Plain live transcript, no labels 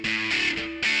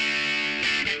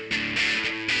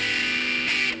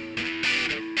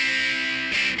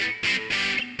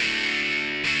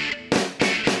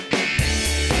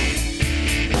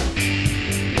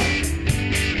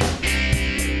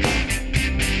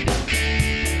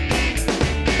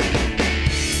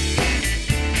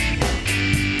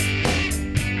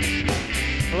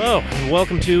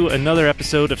welcome to another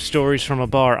episode of Stories from a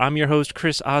Bar. I'm your host,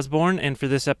 Chris Osborne, and for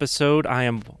this episode, I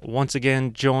am once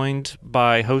again joined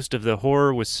by host of the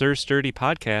Horror with Sir Sturdy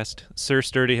podcast, Sir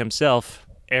Sturdy himself,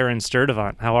 Aaron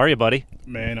Sturdivant. How are you, buddy?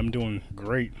 Man, I'm doing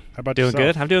great. How about doing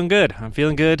yourself? Good? I'm doing good. I'm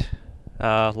feeling good.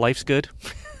 Life's good.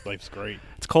 Life's great.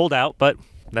 It's cold out, but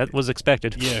that was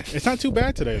expected. Yeah, it's not too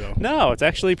bad today, though. No, it's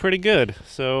actually pretty good.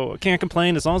 So I can't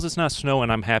complain. As long as it's not snowing,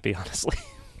 I'm happy, honestly.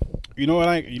 You know when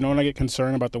I get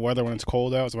concerned about the weather when it's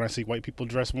cold out is when I see white people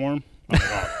dress warm. I'm like,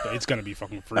 oh, it's gonna be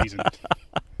fucking freezing.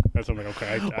 That's what I'm like,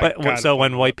 okay. So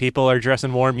when white people are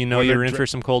dressing warm, you know When you're they're in for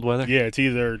some cold weather? Yeah, it's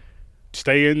either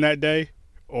stay in that day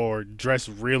or dress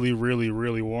really, really,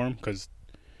 really warm because,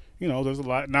 you know, there's a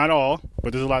lot, not all,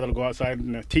 but there's a lot that'll go outside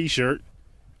in a t-shirt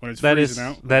when it's freezing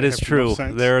out. That is Have no true.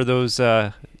 sense. There are those,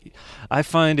 I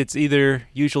find it's either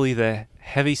usually the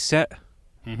heavy set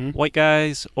white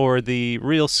guys or the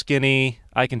real skinny,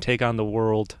 I can take on the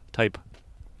world type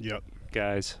Yep.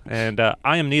 guys. And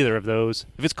I am neither of those.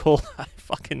 If it's cold, I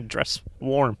fucking dress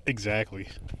warm. Exactly.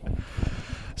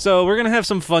 So we're going to have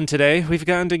some fun today. We've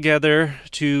gotten together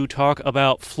to talk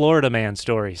about Florida Man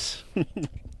stories.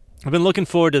 I've been looking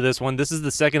forward to this one. This is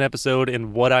the second episode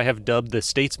in what I have dubbed the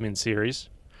Statesman series.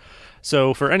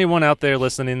 So for anyone out there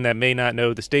listening that may not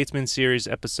know, the Statesman series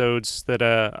episodes that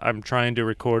I'm trying to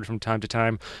record from time to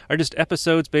time are just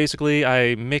episodes basically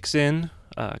I mix in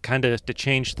kind of to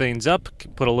change things up,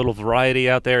 put a little variety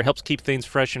out there. It helps keep things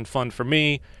fresh and fun for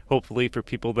me, hopefully for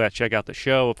people that check out the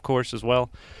show, of course, as well.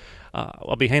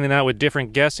 I'll be hanging out with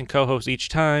different guests and co-hosts each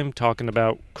time, talking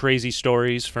about crazy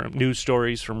stories, news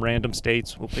stories from random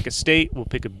states. We'll pick a state, we'll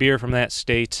pick a beer from that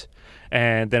state,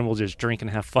 and then we'll just drink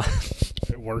and have fun.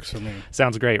 It works for me.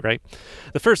 Sounds great, right?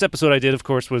 The first episode I did, of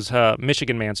course, was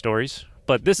Michigan Man stories,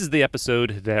 but this is the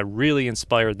episode that really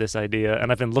inspired this idea, and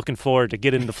I've been looking forward to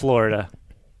getting to Florida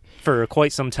for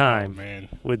quite some time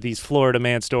with these Florida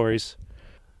Man stories.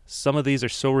 Some of these are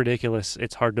so ridiculous,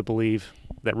 it's hard to believe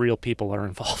that real people are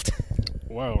involved.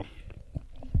 Well,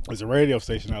 there's a radio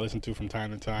station I listen to from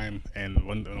time to time, and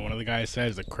one of the guys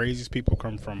says the craziest people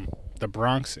come from the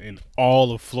Bronx in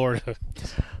all of Florida.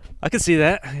 I can see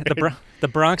that. The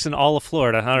Bronx and all of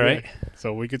Florida, all right. Yeah.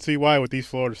 So we can see why with these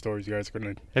Florida stories you guys are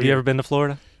going to Have you ever been to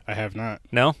Florida? I have not.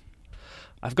 No?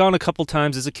 I've gone a couple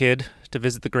times as a kid to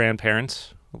visit the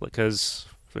grandparents because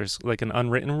there's like an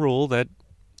unwritten rule that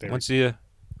once you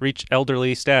reach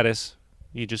elderly status,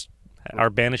 you just are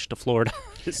banished to Florida,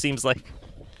 it seems like.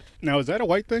 Now, is that a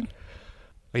white thing?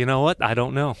 You know what? I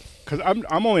don't know. Because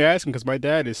I'm only asking because my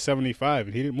dad is 75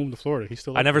 and he didn't move to Florida. He's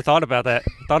still. I never thought about that.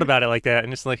 Thought about it like that,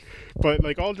 and just like. But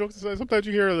like all jokes aside, sometimes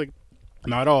you hear like,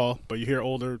 not all, but you hear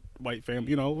older white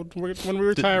family. You know, when we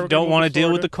retire, don't want to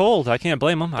deal with the cold. I can't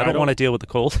blame them. I don't want to deal with the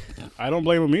cold. I don't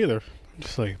blame them either. I'm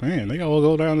just like, man, they all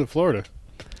go down to Florida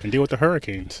and deal with the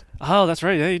hurricanes. Oh, that's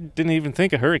right. They didn't even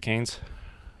think of hurricanes.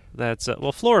 That's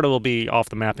well, Florida will be off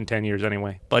the map in 10 years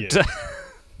anyway. But. Yeah.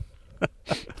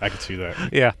 I can see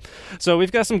that. Yeah. So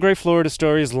we've got some great Florida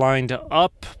stories lined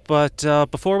up, but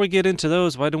before we get into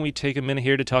those, why don't we take a minute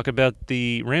here to talk about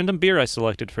the random beer I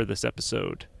selected for this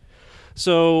episode.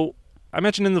 So I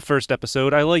mentioned in the first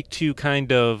episode, I like to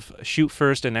kind of shoot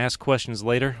first and ask questions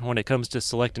later when it comes to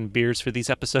selecting beers for these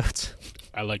episodes.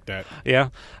 I like that. Yeah.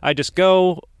 I just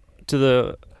go to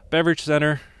the beverage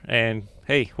center and,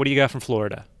 hey, what do you got from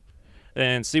Florida?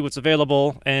 And see what's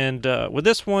available. And with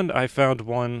this one, I found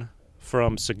one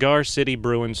from Cigar City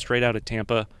Brewing, straight out of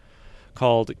Tampa,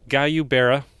 called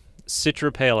Gayubera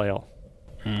Citra Pale Ale.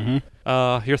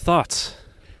 Mm-hmm. Your thoughts?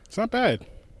 It's not bad.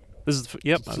 This is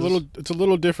yep. It's a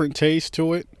little different taste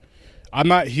to it. I'm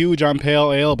not huge on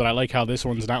pale ale, but I like how this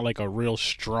one's not like a real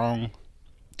strong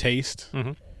taste.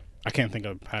 Mm-hmm. I can't think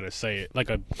of how to say it. Like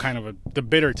a kind of the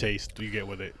bitter taste you get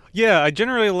with it. Yeah, I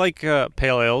generally like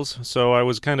pale ales, so I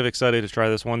was kind of excited to try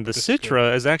this one. The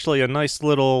Citra is actually a nice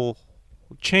little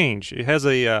change. It has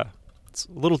it's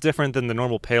a little different than the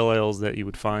normal pale ales that you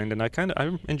would find, and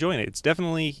I'm enjoying it. It's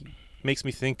definitely makes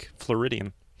me think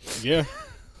Floridian. Yeah.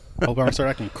 I hope I don't start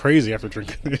acting crazy after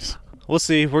drinking this. We'll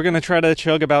see. We're going to try to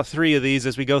chug about 3 of these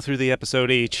as we go through the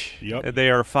episode each. Yep. They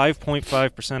are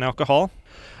 5.5% alcohol.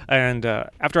 And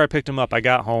after I picked them up, I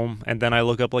got home, and then I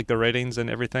look up like the ratings and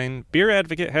everything. Beer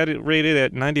Advocate had it rated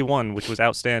at 91, which was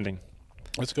outstanding.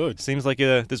 That's good. Seems like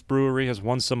this brewery has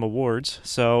won some awards,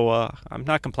 so I'm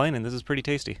not complaining. This is pretty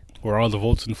tasty. Were all the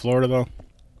votes in Florida, though?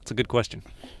 That's a good question.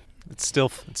 It's still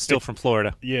from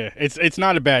Florida. Yeah, it's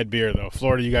not a bad beer, though.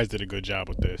 Florida, you guys did a good job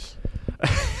with this.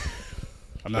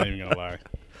 I'm not even going to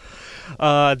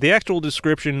lie. The actual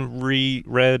description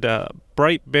read,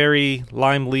 bright berry,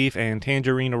 lime leaf, and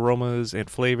tangerine aromas and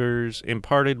flavors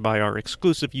imparted by our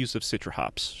exclusive use of Citra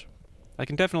hops.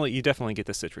 You definitely get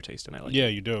the citra taste, and I like it. Yeah,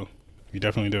 you do. You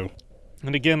definitely do.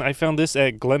 And again, I found this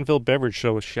at Glenville Beverage,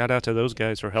 so shout out to those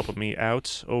guys for helping me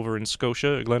out over in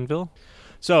Scotia at Glenville.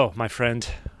 So, my friend,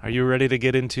 are you ready to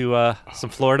get into some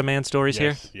Florida man stories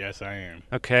here? Yes, I am.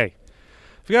 Okay.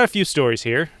 We've got a few stories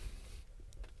here.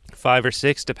 5 or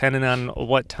 6, depending on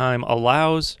what time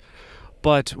allows.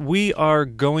 But we are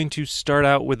going to start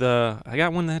out with I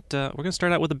got one that we're going to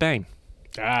start out with a bang.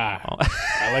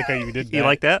 I like how you did that. You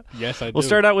like that? Yes, I do. We'll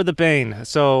start out with a bang.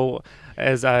 So,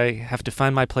 as I have to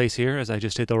find my place here, as I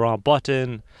just hit the wrong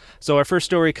button. So, our first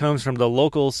story comes from the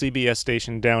local CBS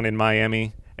station down in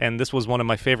Miami. And this was one of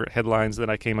my favorite headlines that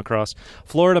I came across.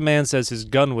 Florida man says his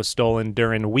gun was stolen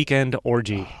during weekend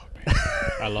orgy.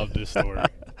 Oh, I love this story.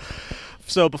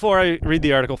 So before I read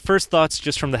the article, first thoughts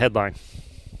just from the headline.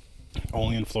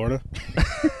 Only in Florida?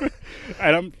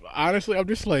 And I'm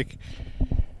just like,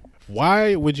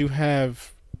 why would you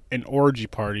have an orgy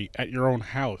party at your own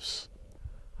house?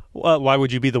 Why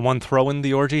would you be the one throwing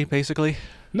the orgy, basically?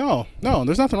 No,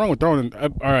 there's nothing wrong with throwing.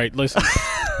 All right, listen.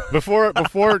 before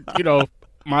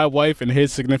my wife and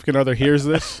his significant other hears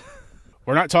this,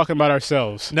 we're not talking about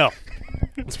ourselves. No.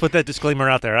 Let's put that disclaimer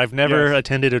out there. I've never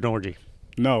attended an orgy.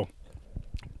 No.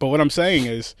 But what I'm saying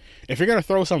is, if you're going to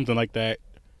throw something like that,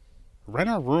 rent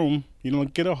a room,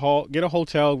 get a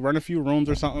hotel, rent a few rooms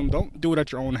or something. Don't do it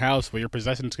at your own house where your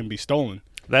possessions can be stolen.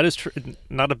 That is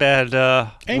not a bad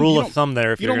rule of thumb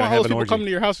there if you're going to have an orgy. You don't want people coming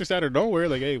to your house just out of nowhere,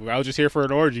 like, hey, I was just here for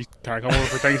an orgy. Can I come over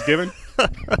for Thanksgiving?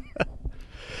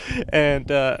 And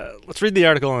let's read the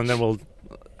article, and then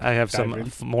I have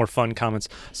some more fun comments.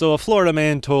 So a Florida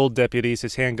man told deputies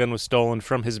his handgun was stolen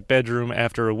from his bedroom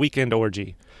after a weekend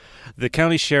orgy. The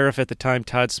county sheriff at the time,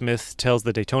 Todd Smith, tells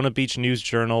the Daytona Beach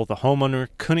News-Journal the homeowner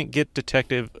couldn't give the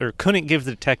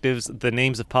detectives the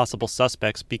names of possible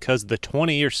suspects because the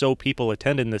 20 or so people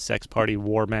attending the sex party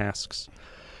wore masks.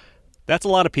 That's a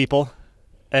lot of people,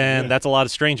 and that's a lot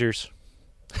of strangers.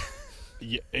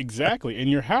 Yeah, exactly, in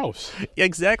your house.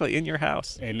 Exactly, in your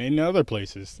house. And in other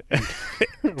places.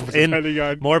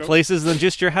 In more places than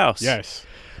just your house. Yes.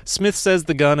 Smith says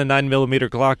the gun, a 9mm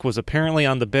Glock, was apparently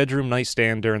on the bedroom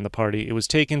nightstand during the party. It was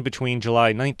taken between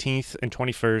July 19th and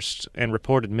 21st and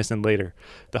reported missing later.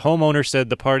 The homeowner said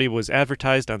the party was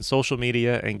advertised on social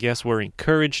media and guests were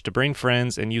encouraged to bring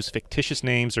friends and use fictitious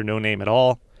names or no name at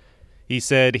all. He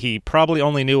said he probably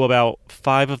only knew about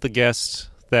 5 of the guests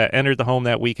that entered the home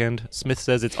that weekend. Smith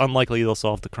says it's unlikely they'll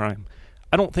solve the crime.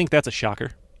 I don't think that's a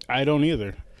shocker. I don't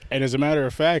either. And as a matter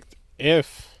of fact, now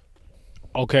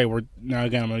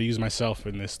again, I'm going to use myself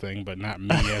in this thing, but not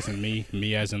me as in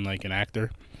me as in like an actor.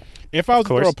 If I was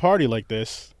to throw a party like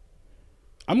this,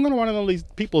 I'm going to want to know these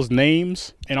people's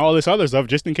names and all this other stuff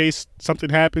just in case something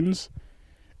happens.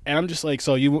 And I'm just like,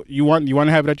 so you want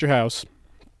to have it at your house.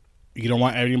 You don't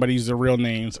want anybody to use their real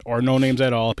names or no names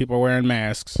at all. People are wearing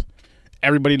masks.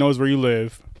 Everybody knows where you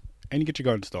live, and you get your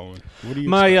gun stolen. What do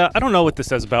you? I don't know what this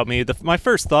says about me. My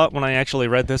first thought when I actually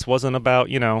read this wasn't about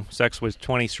sex with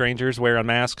 20 strangers wearing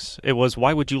masks. It was,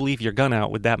 why would you leave your gun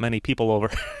out with that many people over?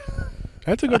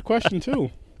 That's a good question too.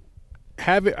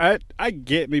 Have it. I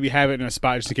get maybe have it in a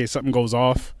spot just in case something goes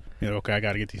off. Okay, I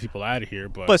got to get these people out of here.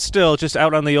 But still, just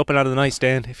out on the open, out of the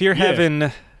nightstand. If you're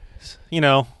having,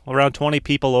 around 20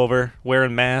 people over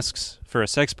wearing masks for a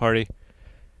sex party,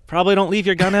 probably don't leave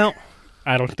your gun out.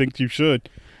 I don't think you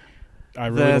should. I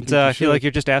really don't think you should. I feel like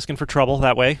you're just asking for trouble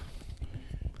that way.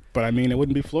 But I mean, it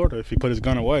wouldn't be Florida if he put his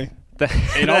gun away.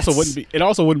 It also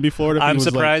wouldn't be Florida. If I'm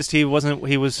surprised he wasn't.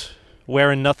 He was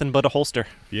wearing nothing but a holster.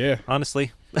 Yeah,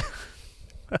 honestly.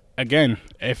 Again,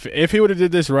 if he would have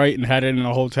did this right and had it in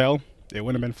a hotel, it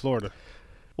wouldn't have been Florida.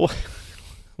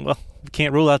 Well,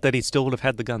 can't rule out that he still would have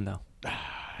had the gun though.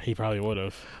 He probably would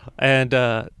have. And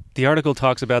the article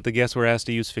talks about the guests were asked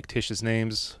to use fictitious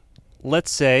names.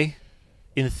 Let's say,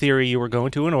 in theory, you were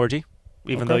going to an orgy,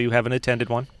 even though you haven't attended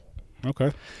one.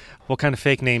 Okay. What kind of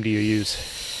fake name do you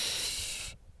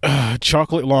use?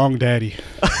 Chocolate Long Daddy.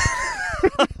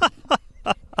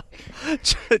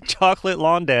 Chocolate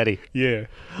Lawn Daddy. Yeah.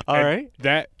 All right.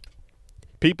 That,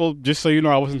 people, just so you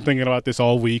know, I wasn't thinking about this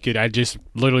all week. I just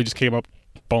literally just came up,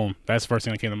 boom. That's the first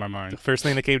thing that came to my mind. The first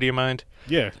thing that came to your mind?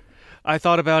 Yeah. I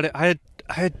thought about it. I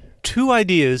had 2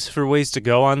 ideas for ways to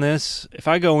go on this. If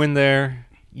I go in there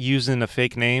using a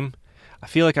fake name, I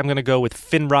feel like I'm going to go with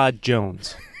Finrod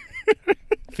Jones. I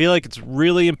feel like it's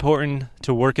really important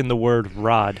to work in the word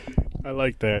rod. I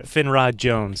like that. Finrod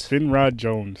Jones. Finrod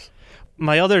Jones.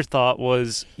 My other thought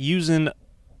was using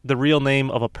the real name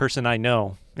of a person I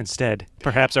know instead.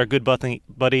 Perhaps our good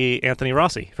buddy Anthony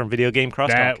Rossi from Video Game Crosstalk.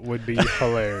 That would be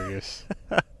hilarious.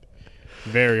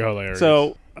 Very hilarious.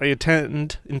 So I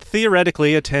attend, and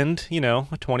theoretically attend, a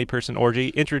 20-person orgy,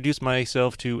 introduce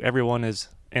myself to everyone as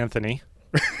Anthony.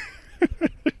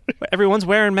 But everyone's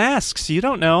wearing masks. You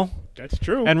don't know. That's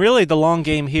true. And really, the long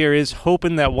game here is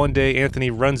hoping that one day Anthony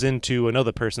runs into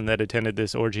another person that attended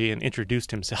this orgy and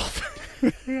introduced himself.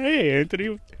 Hey,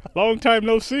 Anthony. Long time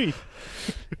no see.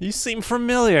 You seem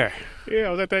familiar. Yeah, I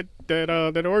was at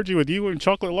that orgy with you and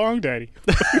Chocolate Long Daddy.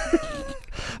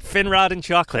 Finrod and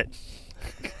Chocolate.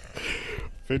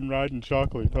 Finrod and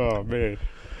Chocolate. Oh, man.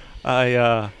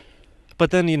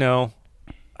 But then,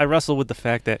 I wrestle with the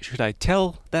fact that should I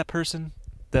tell that person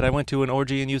that I went to an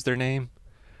orgy and use their name?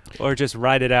 Or just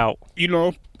ride it out?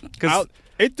 Because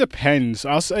it depends.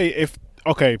 I'll say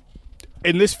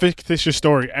in this fictitious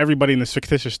story, everybody in this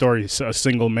fictitious story is a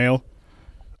single male.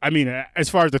 I mean, as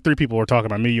far as the three people we're talking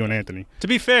about, me, you, and Anthony. To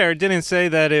be fair, it didn't say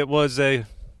that it was a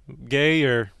gay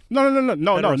or... No,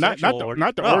 not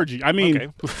the orgy. I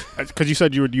mean, because you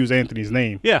said you would use Anthony's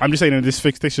name. Yeah. I'm just saying in this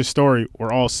fictitious story,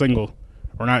 we're all single.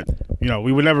 We're not,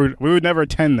 we would never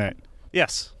attend that.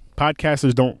 Yes.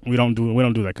 Podcasters we don't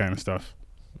do that kind of stuff.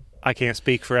 I can't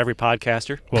speak for every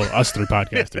podcaster. Well, us three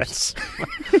podcasters.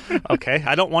 Okay.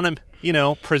 I don't want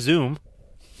to, presume.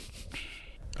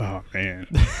 Oh, man.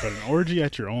 But an orgy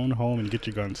at your own home and get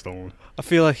your gun stolen. I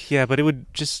feel like, but it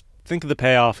would just think of the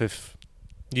payoff if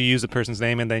you use a person's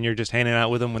name and then you're just hanging out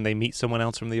with them when they meet someone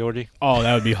else from the orgy. Oh,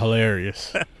 that would be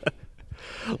hilarious.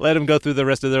 Let them go through the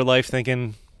rest of their life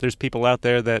thinking there's people out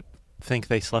there that think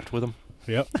they slept with them.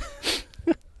 Yep.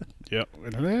 Yep.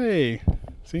 And, hey,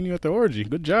 seen you at the orgy.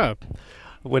 Good job.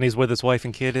 When he's with his wife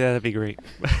and kid, that'd be great.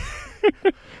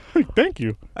 Thank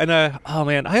you. And, oh,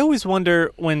 man, I always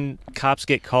wonder when cops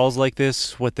get calls like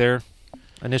this, what their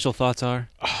initial thoughts are.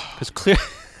 Because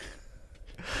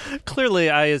clearly,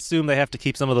 I assume they have to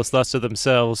keep some of those thoughts to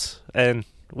themselves. And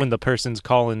when the person's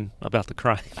calling about the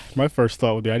crime, my first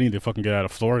thought would be, I need to fucking get out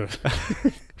of Florida.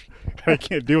 I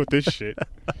can't deal with this shit.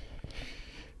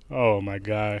 Oh my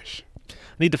gosh! I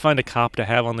need to find a cop to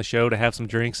have on the show to have some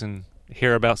drinks and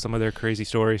hear about some of their crazy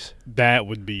stories. That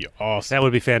would be awesome. That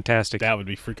would be fantastic. That would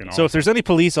be freaking awesome. So if there's any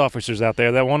police officers out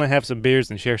there that want to have some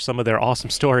beers and share some of their awesome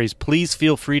stories, please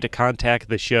feel free to contact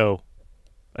the show.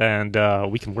 And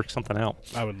we can work something out.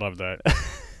 I would love that.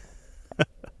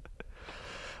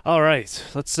 All right,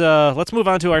 let's move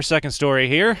on to our second story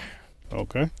here.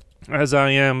 Okay. As I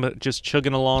am just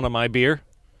chugging along on my beer,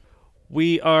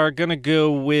 we are gonna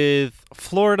go with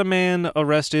Florida man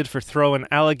arrested for throwing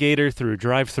alligator through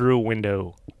drive-through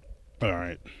window. All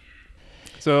right.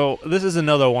 So this is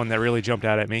another one that really jumped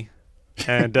out at me,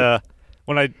 and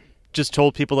when I just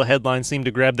told people the headline seemed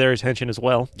to grab their attention as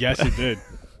well. Yes, it did.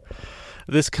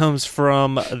 This comes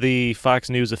from the Fox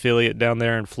News affiliate down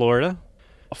there in Florida.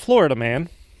 A Florida man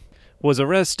was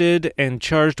arrested and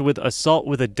charged with assault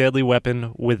with a deadly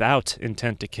weapon without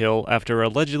intent to kill after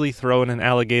allegedly throwing an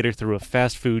alligator through a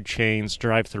fast food chain's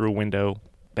drive-through window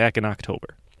back in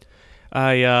October.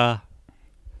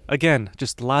 Again,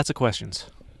 just lots of questions.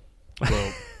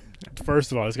 Well,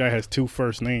 first of all, this guy has two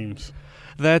first names.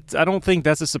 I don't think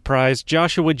that's a surprise.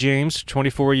 Joshua James,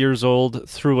 24 years old,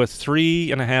 threw a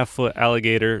 3.5-foot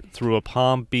alligator through a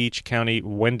Palm Beach County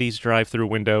Wendy's drive-through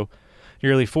window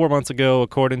nearly 4 months ago,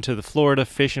 according to the Florida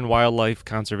Fish and Wildlife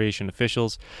Conservation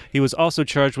officials. He was also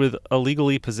charged with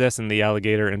illegally possessing the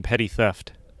alligator and petty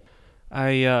theft.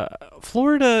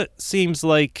 Florida seems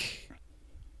like...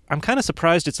 I'm kind of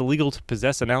surprised it's illegal to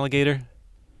possess an alligator,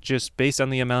 just based on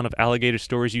the amount of alligator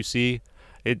stories you see.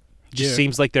 It just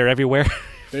seems like they're everywhere.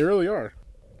 They really are.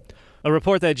 A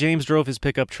report that James drove his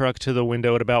pickup truck to the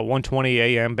window at about 1:20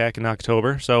 a.m. back in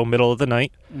October, so middle of the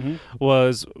night,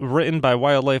 was written by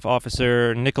wildlife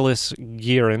officer Nicholas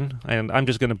Guerin, and I'm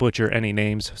just going to butcher any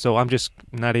names, so I'm just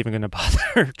not even going to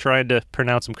bother trying to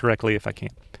pronounce them correctly if I can.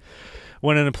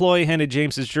 When an employee handed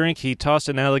James his drink, he tossed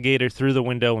an alligator through the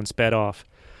window and sped off.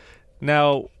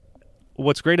 Now,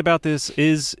 what's great about this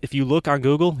is if you look on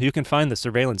Google, you can find the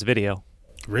surveillance video.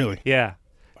 Really? Yeah.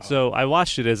 So I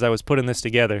watched it as I was putting this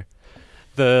together.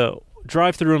 The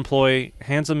drive-through employee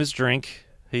hands him his drink.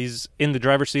 He's in the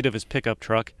driver's seat of his pickup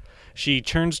truck. She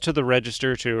turns to the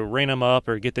register to rein him up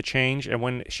or get the change, and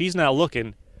when she's not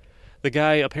looking, the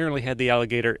guy apparently had the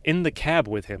alligator in the cab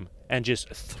with him and just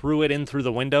threw it in through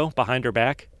the window behind her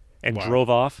back and drove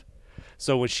off.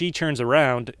 So when she turns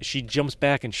around, she jumps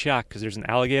back in shock because there's an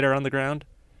alligator on the ground,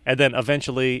 and then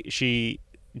eventually she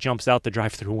jumps out the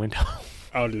drive-through window.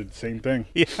 I would do the same thing.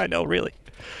 Yeah, I know, really.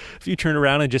 If you turned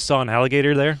around and just saw an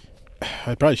alligator there,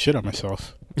 I'd probably shit on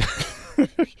myself.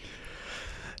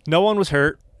 No one was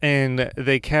hurt. and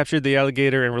they captured the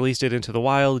alligator and released it into the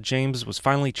wild. James was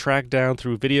finally tracked down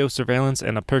through video surveillance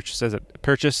and a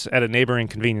purchase at a neighboring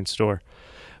convenience store.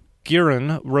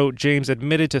 Guerin wrote James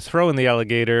admitted to throwing the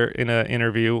alligator in an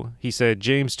interview. He said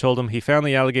James told him he found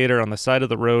the alligator on the side of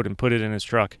the road and put it in his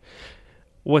truck.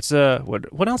 What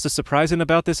else is surprising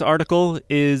about this article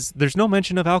is there's no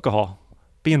mention of alcohol.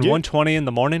 Being 1:20 in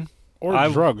the morning. Or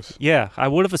drugs. Yeah, I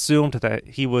would have assumed that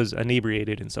he was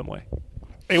inebriated in some way.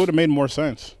 It would have made more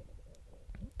sense.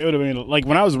 It would have been like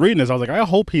when I was reading this, I was like, I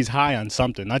hope he's high on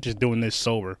something, not just doing this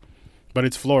sober. But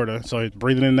it's Florida, so he's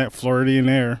breathing in that Floridian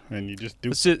air, and you just do.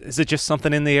 Is it just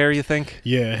something in the air, you think?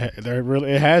 Yeah,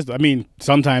 it has. I mean,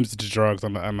 sometimes it's drugs.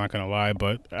 I'm not gonna lie,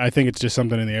 but I think it's just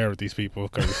something in the air with these people.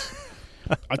 Because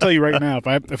I'll tell you right now,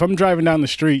 if I'm driving down the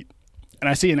street and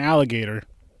I see an alligator,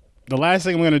 the last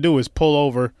thing I'm gonna do is pull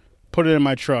over, put it in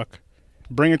my truck,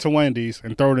 bring it to Wendy's,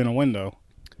 and throw it in a window.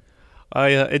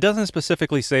 It doesn't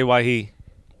specifically say why he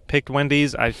picked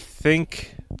Wendy's. I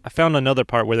think I found another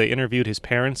part where they interviewed his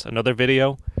parents, another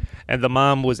video, and the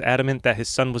mom was adamant that his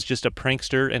son was just a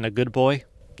prankster and a good boy.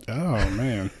 Oh,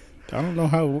 man. I don't know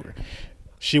how...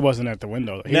 She wasn't at the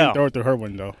window. He No. didn't throw it through her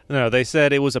window. No, they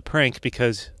said it was a prank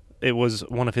because it was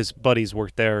one of his buddies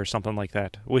worked there or something like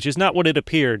that, which is not what it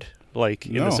appeared like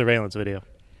in the surveillance video.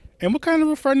 And what kind of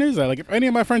a friend is that? Like, if any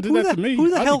of my friends did that to me, Who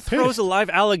the I'd hell be throws pissed. a live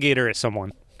alligator at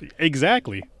someone?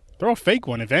 Exactly. Throw a fake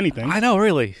one, if anything. I know,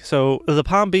 really. So the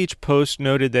Palm Beach Post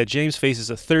noted that James faces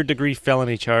a third-degree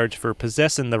felony charge for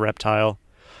possessing the reptile.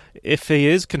 If he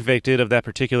is convicted of that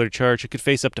particular charge, he could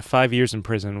face up to 5 years in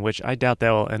prison, which I doubt that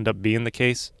will end up being the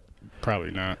case. Probably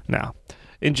not. No.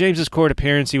 In James's court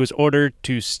appearance, he was ordered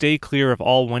to stay clear of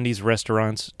all Wendy's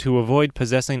restaurants, to avoid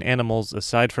possessing animals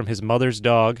aside from his mother's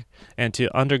dog, and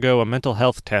to undergo a mental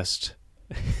health test.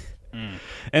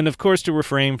 And, of course, to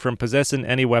refrain from possessing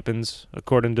any weapons,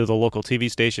 according to the local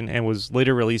TV station, and was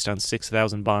later released on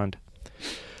 $6,000 bond.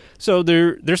 So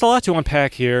there's a lot to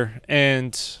unpack here,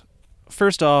 and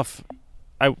first off,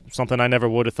 something I never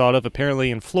would have thought of.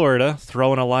 Apparently in Florida,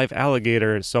 throwing a live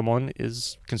alligator at someone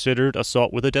is considered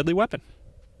assault with a deadly weapon.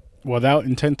 Without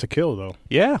intent to kill, though.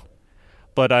 Yeah,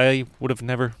 but I would have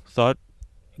never thought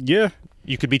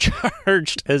you could be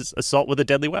charged as assault with a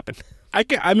deadly weapon. I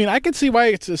can see why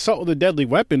it's assault with a deadly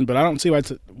weapon, but I don't see why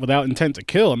it's without intent to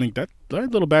kill. I mean, that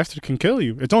little bastard can kill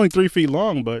you. It's only 3 feet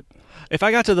long, but... If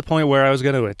I got to the point where I was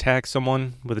going to attack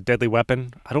someone with a deadly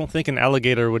weapon, I don't think an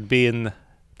alligator would be in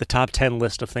the top 10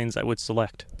 list of things I would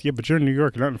select. Yeah, but you're in New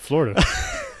York, you're not in Florida.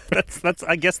 That's.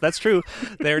 I guess that's true.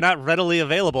 They're not readily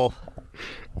available.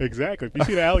 Exactly. If you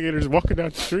see the alligators walking down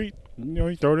the street,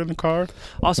 you throw it in the car.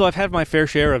 Also, I've had my fair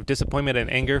share of disappointment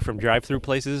and anger from drive-through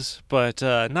places, but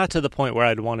not to the point where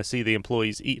I'd want to see the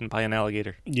employees eaten by an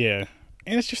alligator. Yeah.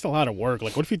 And it's just a lot of work.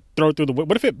 Like, what if you throw it through the...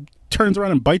 What if it turns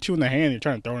around and bites you in the hand and you're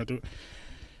trying to throw it through...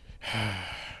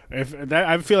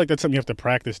 I feel like that's something you have to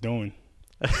practice doing.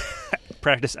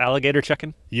 Practice alligator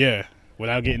checking? Yeah.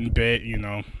 Without getting bit,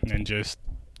 and just...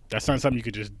 That's not something you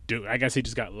could just do. I guess he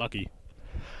just got lucky.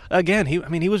 Again,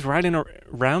 he was riding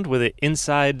around with it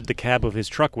inside the cab of his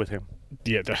truck with him.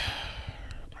 Yeah. Oh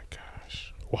my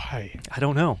gosh. Why? I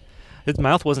don't know. His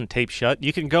mouth wasn't taped shut.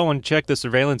 You can go and check the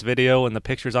surveillance video and the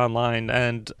pictures online,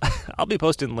 and I'll be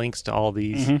posting links to all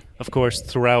these, of course,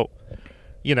 throughout,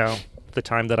 the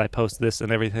time that I post this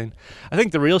and everything. I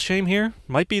think the real shame here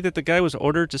might be that the guy was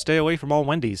ordered to stay away from all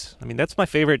Wendy's. I mean, that's my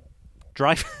favorite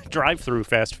drive-through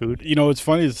fast food. It's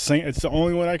funny. It's the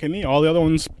only one I can eat. All the other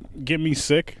ones get me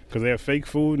sick because they have fake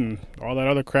food and all that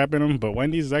other crap in them. But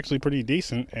Wendy's is actually pretty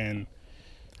decent. And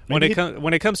when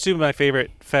it comes to my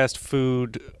favorite fast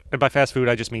food, and by fast food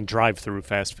I just mean drive-through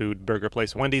fast food burger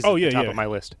place, Wendy's is at the top of my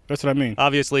list. That's what I mean.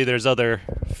 Obviously, there's other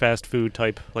fast food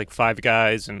type like Five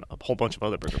Guys and a whole bunch of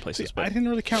other burger places. See, but I didn't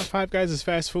really count Five Guys as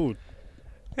fast food.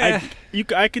 Eh.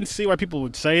 I can see why people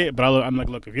would say it, but I'm like,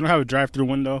 look, if you don't have a drive-through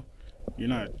window, you're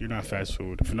not fast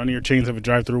food. If none of your chains have a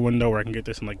drive-through window where I can get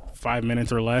this in like 5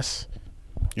 minutes or less,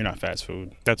 you're not fast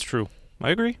food. That's true.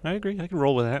 I agree. I can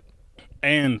roll with that.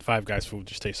 And Five Guys food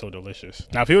just tastes so delicious.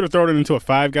 Now, if he would have thrown it into a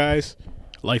Five Guys,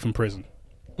 life in prison.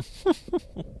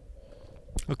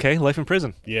 Okay, life in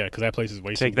prison. Yeah, because that place is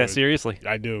way Take that seriously.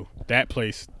 I do. That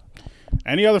place.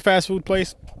 Any other fast food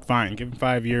place, fine. Give him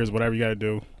 5 years, whatever you got to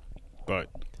do. But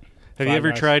have you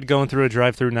ever tried going through a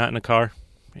drive-through not in a car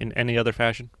in any other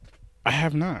fashion? I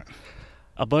have not.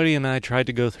 A buddy and I tried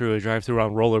to go through a drive-through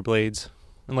on rollerblades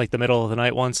in like the middle of the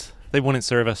night once. They wouldn't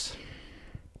serve us.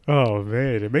 Oh,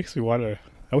 man. It makes me want to...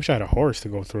 I wish I had a horse to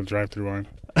go through a drive-through on.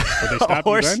 Would they stop a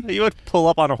horse? You then? You would pull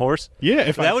up on a horse? Yeah,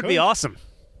 if that would be awesome.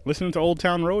 Listening to Old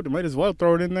Town Road, they might as well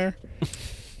throw it in there.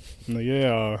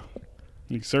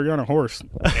 Sir, you're on a horse.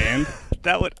 And?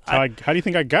 That would... how do you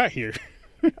think I got here?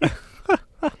 Why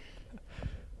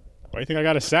do you think I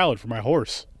got a salad for my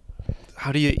horse?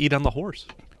 How do you eat on the horse?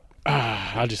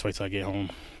 I'll just wait till I get home.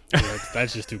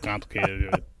 That's just too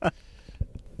complicated.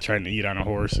 Trying to eat on a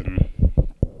horse, and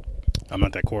I'm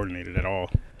not that coordinated at all.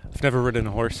 I've never ridden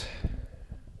a horse.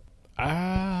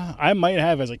 I might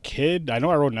have as a kid. I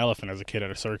know I rode an elephant as a kid at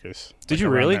a circus. Did you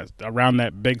really? Around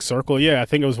that big circle. Yeah, I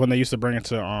think it was when they used to bring it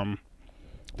to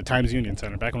the Times Union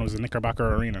Center, back when it was the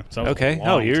Knickerbocker Arena. So okay.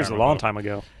 A long time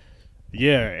ago.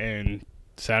 Yeah, and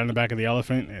sat on the back of the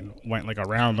elephant and went like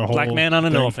around the whole black man on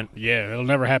an elephant. Yeah, it'll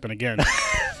never happen again.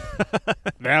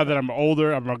 Now that I'm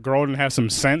older, I'm grown and have some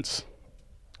sense.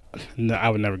 No, I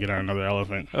would never get on another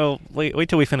elephant. Oh, wait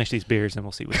till we finish these beers and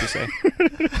we'll see what you say.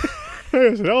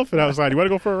 There's an elephant outside. You want to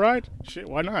go for a ride? Shit,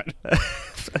 why not?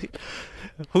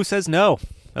 Who says no?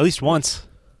 At least once.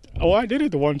 Oh, I did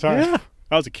it the one time. Yeah.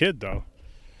 I was a kid, though.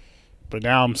 But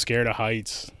now I'm scared of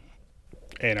heights,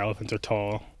 and elephants are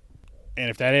tall. And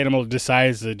if that animal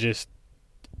decides to just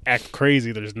act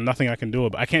crazy, there's nothing I can do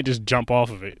about it. I can't just jump off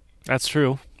of it. That's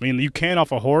true. I mean, you can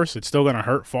off a horse. It's still going to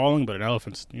hurt falling, but an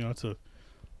elephant's, it's a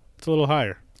little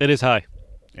higher. It is high.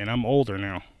 And I'm older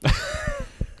now.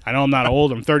 I know I'm not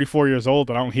old. I'm 34 years old,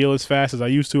 but I don't heal as fast as I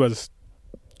used to as,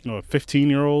 a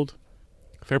 15-year-old.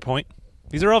 Fair point.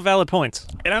 These are all valid points.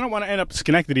 And I don't want to end up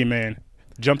Schenectady man.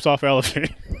 Jumps off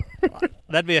elephant.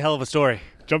 That'd be a hell of a story.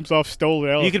 Jumps off stolen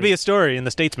elephant. You could be a story in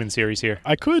the Statesman series here.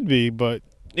 I could be, but...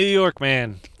 New York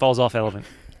man falls off elephant.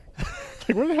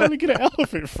 Like, where the hell did he get an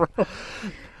elephant from?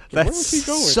 Where was he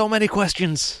going? So many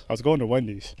questions. I was going to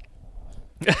Wendy's.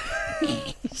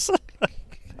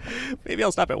 Maybe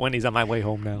I'll stop at Wendy's on my way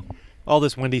home now. All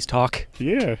this Wendy's talk.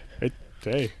 Yeah.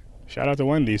 Hey, shout out to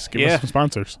Wendy's. Give us some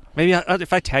sponsors. Maybe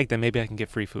if I tag them, maybe I can get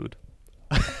free food.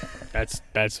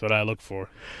 That's what I look for.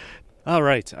 All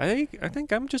right. I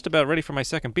think I'm just about ready for my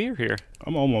second beer here.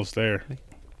 I'm almost there.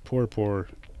 Poor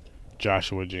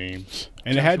Joshua James.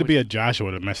 And it had to be a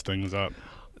Joshua to mess things up.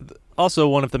 Also,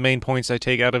 one of the main points I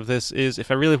take out of this is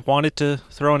if I really wanted to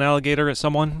throw an alligator at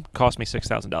someone, it cost me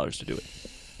 $6,000 to do it.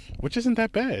 Which isn't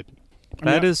that bad.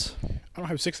 I don't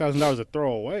have $6,000 to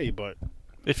throw away, but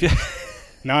if you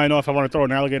now I know if I want to throw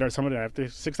an alligator at somebody, I have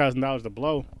 $6,000 to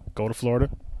blow. Go to Florida,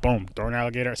 boom, throw an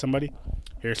alligator at somebody.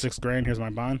 Here's $6,000. Here's my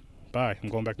bond. Bye. I'm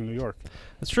going back to New York.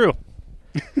 That's true.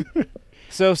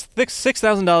 So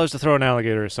 $6,000 to throw an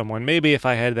alligator at someone. Maybe if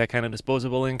I had that kind of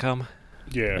disposable income,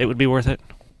 it would be worth it.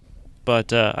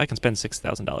 But I can spend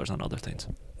 $6,000 on other things.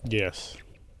 Yes.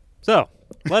 So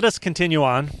let us continue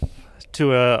on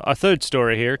to a third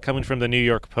story here, coming from the New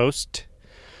York Post.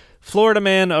 Florida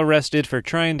man arrested for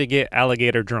trying to get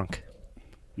alligator drunk.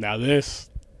 Now this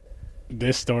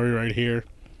story right here,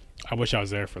 I wish I was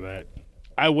there for that.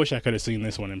 I wish I could have seen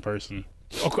this one in person.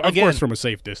 Of course, from a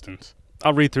safe distance.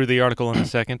 I'll read through the article in a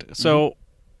second. So,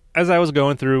 as I was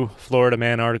going through Florida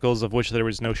man articles, of which there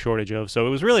was no shortage of, so it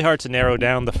was really hard to narrow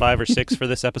down the 5 or 6 for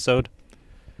this episode.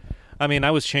 I mean,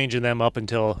 I was changing them up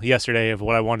until yesterday of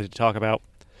what I wanted to talk about.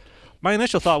 My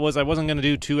initial thought was I wasn't going to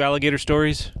do 2 alligator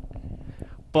stories,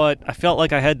 but I felt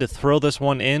like I had to throw this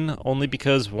one in only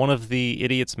because one of the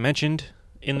idiots mentioned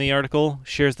in the article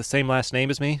shares the same last name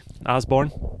as me,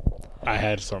 Osborne. I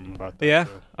had something about that. Yeah?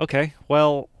 Okay.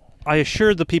 Well, I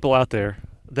assured the people out there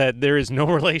that there is no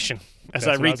relation as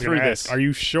I read through this. Are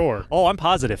you sure? Oh, I'm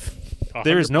positive. 100%.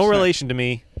 There is no relation to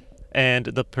me and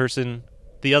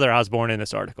the other Osborne in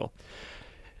this article.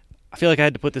 I feel like I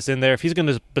had to put this in there. If he's going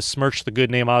to besmirch the good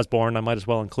name Osborne, I might as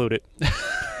well include it.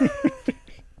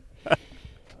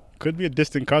 Could be a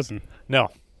distant cousin. No.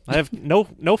 I have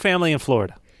no family in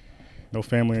Florida. No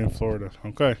family in Florida.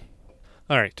 Okay.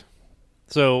 All right.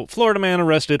 So, Florida man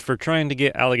arrested for trying to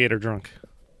get alligator drunk.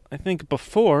 I think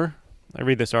before I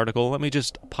read this article, let me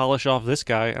just polish off this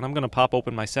guy, and I'm going to pop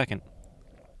open my second.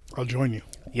 I'll join you.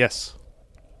 Yes.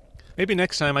 Maybe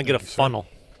next time I get a funnel.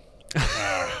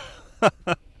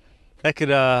 That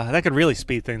could really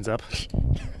speed things up.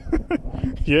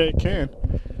 Yeah, it can.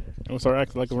 We'll start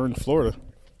acting like we're in Florida.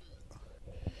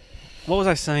 What was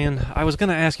I saying? I was going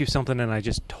to ask you something, and I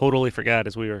just totally forgot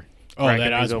as we were. Oh,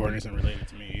 that Osborne isn't related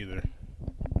to me either.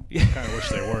 I kind of wish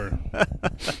they were.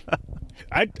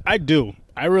 I do.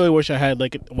 I really wish I had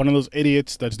like one of those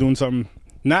idiots that's doing something,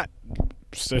 not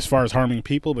as far as harming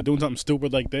people, but doing something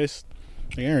stupid like this.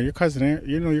 Like, Aaron,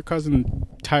 your cousin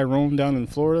Tyrone down in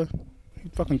Florida, he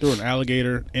fucking threw an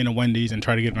alligator in a Wendy's and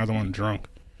tried to get another one drunk.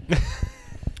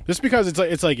 Just because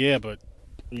it's like yeah, but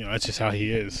that's just how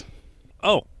he is.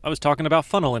 Oh, I was talking about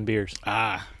funneling beers.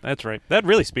 Ah, that's right. That'd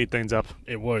really speed things up.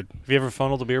 It would. Have you ever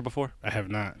funneled a beer before? I have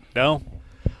not. No.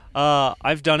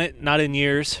 I've done it, not in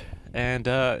years, and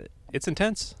it's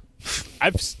intense.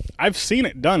 I've seen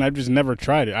it done. I've just never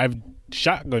tried it. I've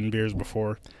shotgun beers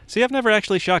before. See, I've never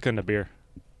actually shotgunned a beer.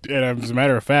 And as a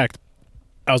matter of fact,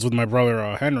 I was with my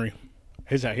brother Henry.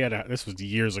 This was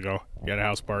years ago. He had a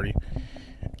house party.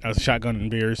 I was shotgunning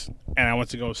beers, and I went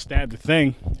to go stab the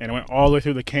thing, and it went all the way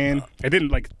through the can. It didn't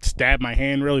like stab my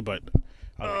hand really, but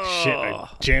I was like, shit, I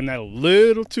jammed that a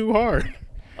little too hard.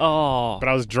 Oh. But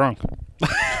I was drunk.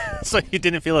 So you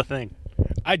didn't feel a thing?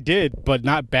 I did, but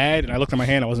not bad. And I looked at my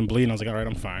hand, I wasn't bleeding. I was like, all right,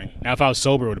 I'm fine. Now, if I was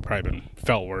sober, it would have probably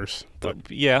felt worse. But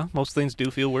yeah, most things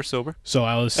do feel worse sober. So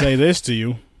I would say this to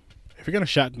you. If you're going to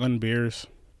shotgun beers,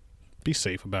 be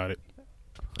safe about it.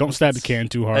 Don't stab the can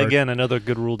too hard. Again, another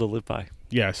good rule to live by.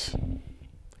 Yes.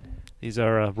 These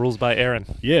are rules by Aaron.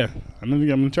 Yeah. I'm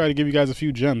gonna try to give you guys a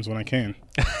few gems when I can.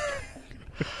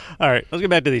 All right, let's get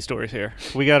back to these stories here.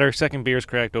 We got our second beers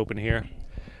cracked open here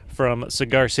from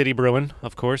Cigar City Brewing,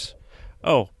 of course.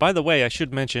 Oh, by the way, I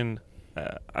should mention,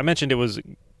 I mentioned it was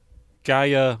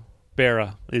Gaia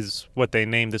Barra is what they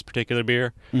named this particular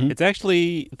beer. Mm-hmm. It's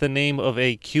actually the name of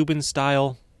a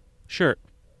Cuban-style shirt.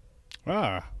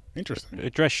 Ah, interesting. A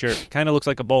dress shirt. Kind of looks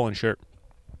like a bowling shirt.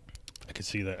 I can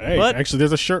see that. Hey, actually,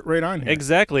 there's a shirt right on here.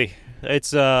 Exactly.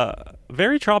 It's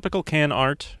very tropical can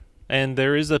art, and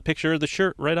there is a picture of the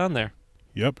shirt right on there.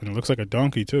 Yep, and it looks like a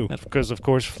donkey, too. Because, of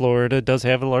course, Florida does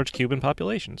have a large Cuban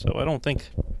population, so I don't think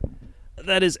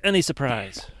that is any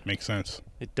surprise. Makes sense.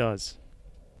 It does.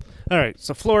 All right,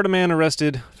 so Florida man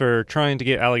arrested for trying to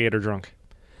get alligator drunk.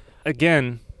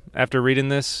 Again, after reading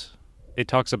this, it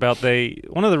talks about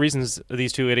one of the reasons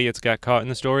these two idiots got caught in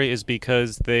the story is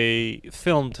because they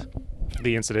filmed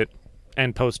the incident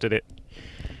and posted it.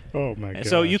 Oh, my God.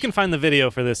 So you can find the video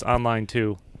for this online,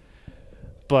 too.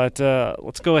 But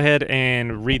let's go ahead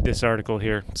and read this article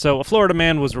here. So a Florida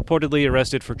man was reportedly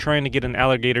arrested for trying to get an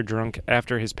alligator drunk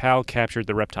after his pal captured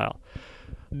the reptile.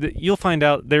 You'll find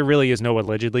out there really is no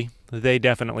allegedly. They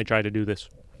definitely tried to do this.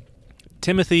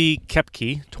 Timothy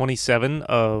Kepke, 27,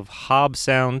 of Hob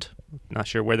Sound. Not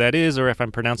sure where that is or if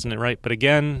I'm pronouncing it right. But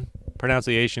again,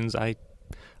 pronunciations I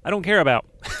don't care about.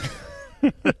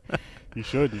 You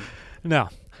shouldn't. No.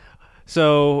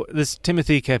 So this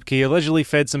Timothy Kepke allegedly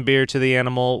fed some beer to the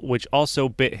animal, which also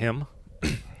bit him.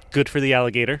 Good for the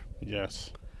alligator.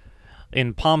 Yes.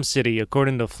 In Palm City,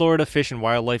 according to Florida Fish and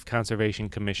Wildlife Conservation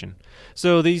Commission.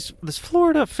 So this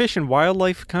Florida Fish and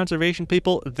Wildlife Conservation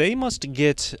people, they must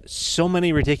get so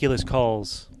many ridiculous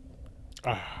calls.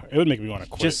 It would make me want to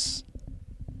quit. Just,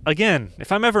 again,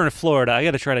 if I'm ever in Florida, I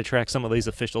got to try to track some of these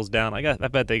officials down. I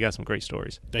bet they got some great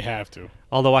stories. They have to.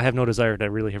 Although I have no desire to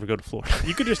really ever go to Florida.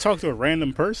 You could just talk to a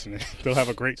random person and they'll have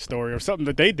a great story or something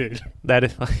that they did. That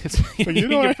is, you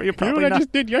know what I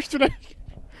just did yesterday?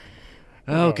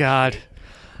 Oh, God.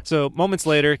 So, moments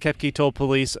later, Kepke told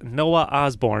police Noah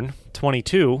Osborne,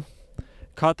 22,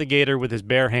 caught the gator with his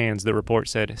bare hands, the report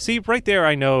said. See, right there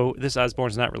I know this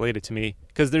Osborne's not related to me,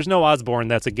 because there's no Osborne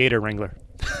that's a gator wrangler.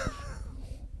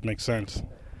 Makes sense.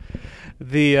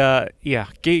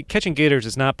 Catching gators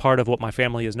is not part of what my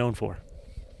family is known for.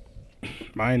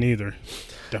 Mine either.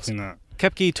 Definitely not.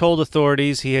 Kepke told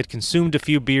authorities he had consumed a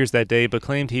few beers that day, but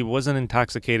claimed he wasn't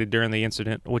intoxicated during the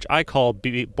incident, which I call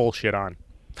bullshit on.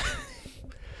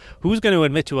 Who's going to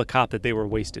admit to a cop that they were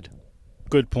wasted?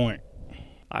 Good point.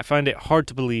 I find it hard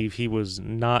to believe he was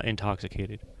not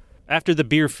intoxicated. After the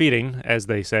beer feeding, as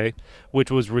they say, which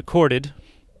was recorded,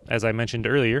 as I mentioned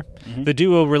earlier, the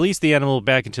duo released the animal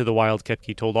back into the wild,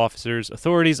 Kepke told officers.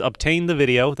 Authorities obtained the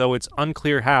video, though it's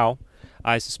unclear how.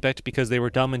 I suspect because they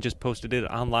were dumb and just posted it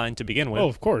online to begin with. Oh,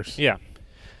 of course. Yeah.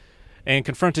 And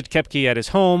confronted Kepke at his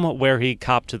home, where he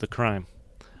copped to the crime.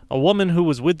 A woman who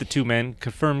was with the two men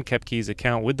confirmed Kepke's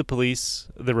account with the police.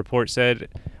 The report said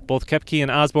both Kepke and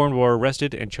Osborne were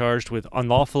arrested and charged with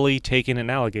unlawfully taking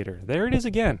an alligator. There it is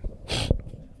again.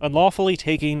 Unlawfully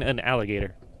taking an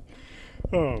alligator.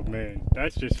 Oh, man.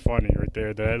 That's just funny right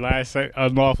there. That last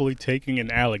unlawfully taking an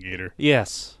alligator.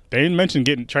 Yes. They didn't mention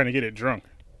trying to get it drunk.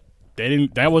 They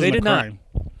didn't. That wasn't a crime.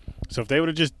 Not. So if they would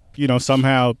have just,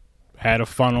 somehow had a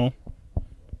funnel,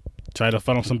 tried to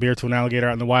funnel some beer to an alligator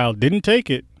out in the wild, didn't take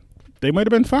it, they might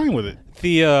have been fine with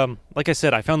it. Like I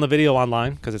said, I found the video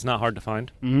online because it's not hard to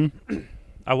find. Mm-hmm.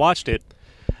 I watched it,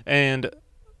 and,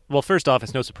 well, first off,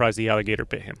 it's no surprise the alligator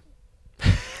bit him.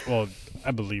 Well,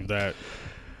 I believe that.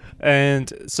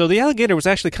 And so the alligator was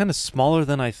actually kind of smaller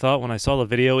than I thought when I saw the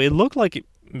video. It looked like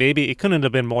maybe it couldn't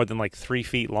have been more than like 3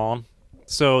 feet long.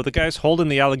 So the guy's holding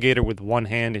the alligator with one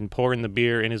hand and pouring the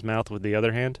beer in his mouth with the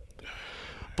other hand.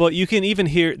 But you can even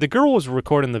hear, the girl was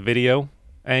recording the video,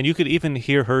 and you could even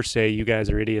hear her say, "You guys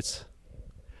are idiots."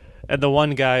 And the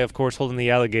one guy, of course, holding the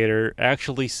alligator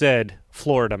actually said,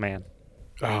 Florida man.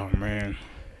 Oh, man.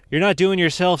 You're not doing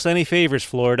yourselves any favors,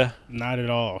 Florida. Not at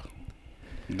all.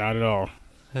 Not at all.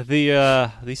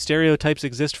 These stereotypes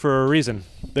exist for a reason.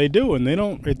 They do, and they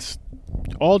don't. It's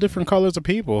all different colors of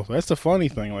people. That's the funny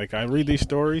thing. Like, I read these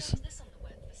stories.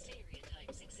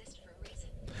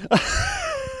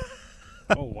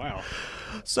 Oh, wow.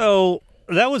 So,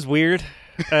 that was weird,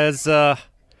 as I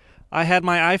had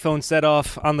my iPhone set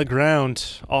off on the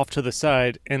ground off to the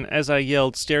side, and as I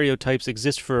yelled, stereotypes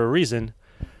exist for a reason,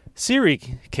 Siri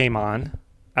came on,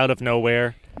 out of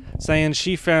nowhere, saying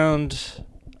she found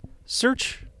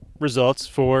search results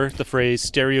for the phrase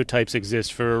stereotypes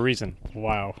exist for a reason.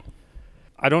 Wow.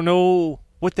 I don't know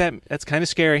what that's kind of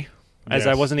scary, as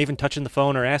I Yes. wasn't even touching the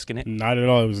phone or asking it. Not at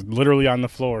all. It was literally on the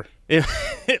floor.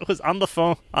 It was on the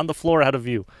phone, on the floor, out of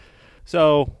view.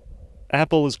 So,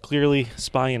 Apple is clearly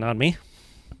spying on me,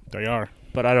 They are.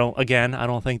 but I don't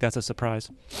think that's a surprise.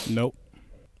 Nope.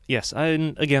 Yes, I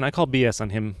call BS on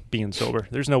him being sober.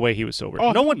 There's no way he was sober.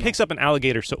 Oh, no one no. picks up an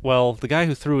alligator. Well, the guy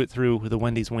who threw it through the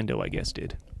Wendy's window, I guess,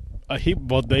 did.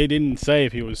 Well, they didn't say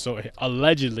if he was so.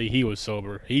 Allegedly, he was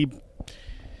sober. He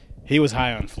was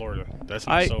high on Florida. That's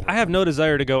not sober. I have no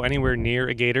desire to go anywhere near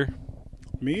a gator,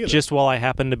 Me either. just while I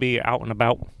happen to be out and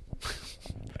about.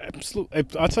 Absolutely.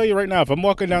 I'll tell you right now, if I'm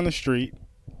walking down the street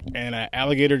and an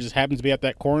alligator just happens to be at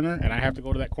that corner and I have to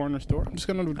go to that corner store, I'm just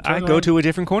going to I go to a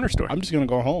different corner store. I'm just going to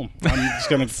go home. I'm just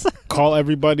going to call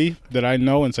everybody that I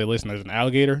know and say, listen, there's an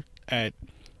alligator at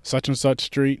such and such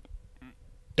street.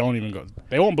 Don't even go.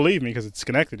 They won't believe me because it's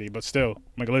Schenectady, but still. I'm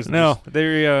like, listen. No,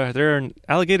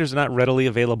 alligators are not readily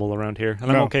available around here,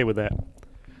 and I'm No. okay with that.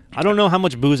 I don't know how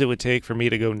much booze it would take for me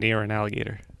to go near an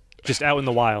alligator, just out in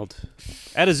the wild.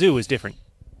 At a zoo is different.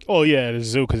 Oh, yeah, at a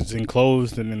zoo because it's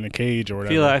enclosed and in a cage or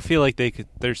whatever. I feel like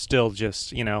they're still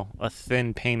just, a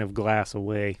thin pane of glass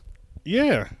away.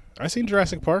 Yeah. I seen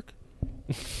Jurassic Park.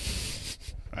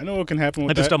 I know what can happen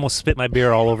with I just that. almost spit my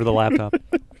beer all over the laptop.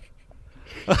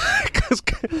 'Cause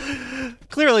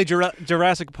clearly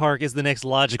Jurassic Park is the next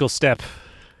logical step.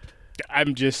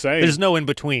 I'm just saying. There's no in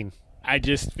between. I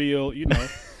just feel,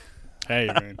 hey,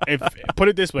 man. Put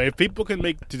it this way. If people can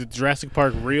make the Jurassic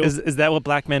Park real, Is that what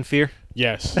black men fear?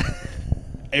 yes.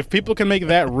 If people can make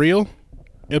that real,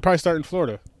 it'll probably start in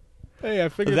Florida. Hey, I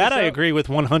figured That this I out. agree with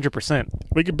 100%.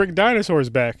 We could bring dinosaurs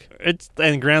back.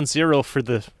 And ground zero for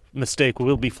the mistake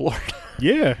will be Florida.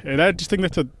 Yeah, and I just think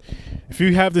if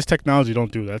you have this technology,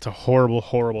 don't do that. That's a horrible,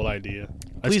 horrible idea.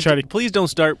 Please don't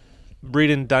start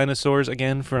breeding dinosaurs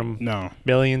again from No.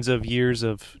 millions of years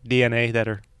of DNA that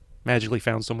are magically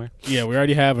found somewhere. Yeah, we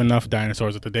already have enough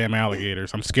dinosaurs with the damn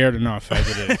alligators. I'm scared enough as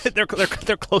it is.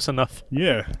 they're close enough.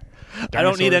 Yeah. I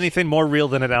don't need Dinosaurs. anything more real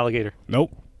than an alligator.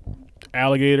 Nope.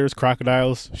 Alligators,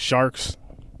 crocodiles, sharks.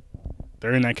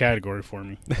 They're in that category for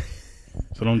me.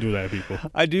 So don't do that, people.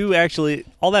 I do actually.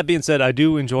 All that being said, I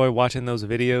do enjoy watching those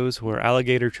videos where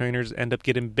alligator trainers end up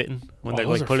getting bitten when they're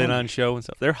those are putting funny. on show and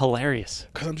stuff. They're hilarious.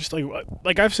 Because I'm just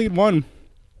like I've seen one.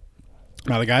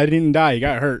 Now, the guy didn't die. He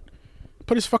got hurt.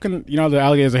 Put his fucking, the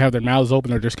alligators, they have their mouths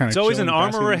open. They're just kind of It's always an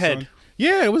arm or a head.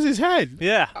 Yeah, it was his head.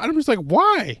 Yeah. I'm just like,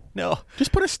 why? No.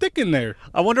 Just put a stick in there.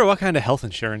 I wonder what kind of health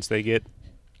insurance they get.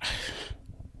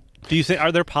 Do you think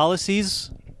are there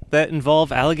policies that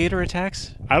involve alligator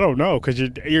attacks? I don't know, because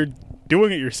you're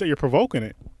doing it. You're provoking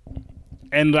it.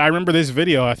 And I remember this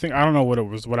video. I don't know what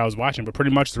I was watching, but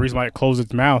pretty much the reason why it closed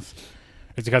its mouth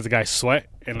is because the guys sweat,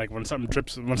 and like when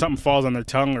something falls on their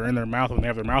tongue or in their mouth when they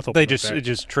have their mouth open, It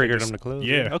just triggered them to close.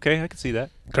 yeah. Okay, I can see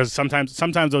that. Because sometimes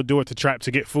they'll do it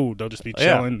to get food. They'll just be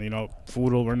Yeah. chilling,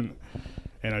 food will run,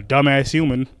 and a dumbass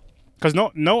human. Because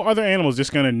no other animal is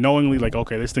just gonna knowingly like,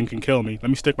 okay, this thing can kill me. Let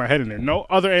me stick my head in there. No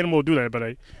other animal will do that,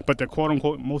 but the quote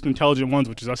unquote most intelligent ones,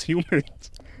 which is us humans.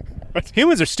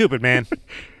 Humans are stupid, man.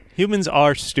 Humans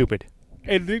are stupid.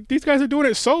 And these guys are doing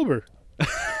it sober.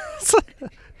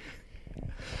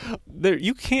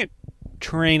 You can't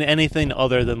train anything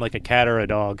other than like a cat or a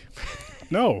dog.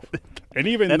 No, and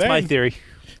even That's then, my theory.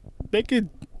 they could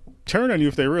turn on you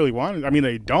if they really wanted. I mean,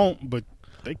 they don't, but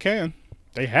they can.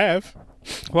 They have.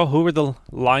 Well, who were the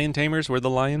lion tamers? Where the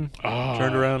lion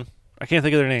turned around? I can't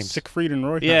think of their names. Siegfried and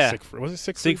Roy. Not Yeah. Siegfried. Was it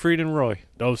Siegfried? Siegfried and Roy.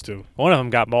 Those two. One of them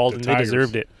got mauled, The and tigers. they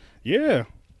deserved it. Yeah.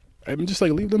 I'm just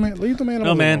like, leave them animals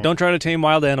No, man, alone. don't try to tame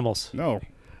wild animals. No.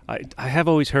 I have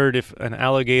always heard if an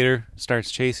alligator starts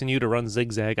chasing you to run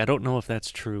zigzag. I don't know if that's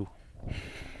true.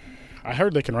 I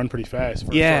heard they can run pretty fast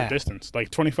for a Yeah. short distance.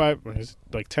 Like 25,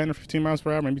 like 10 or 15 miles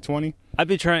per hour, maybe 20. I've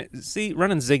been trying. See,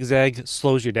 running zigzag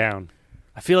slows you down.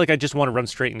 I feel like I just want to run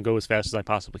straight and go as fast as I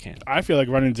possibly can. I feel like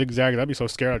running zigzag, I'd be so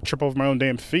scared I'd trip over my own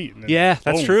damn feet. And then Yeah,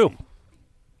 that's boom. true.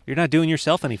 You're not doing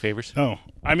yourself any favors. No.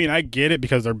 I mean, I get it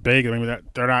because they're big. I mean,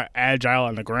 they're not agile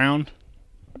on the ground.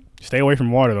 Stay away from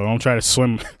water, though. Don't try to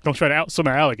swim. Don't try to outswim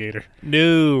an alligator.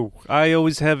 No. I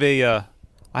always have I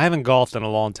haven't golfed in a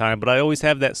long time, but I always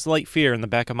have that slight fear in the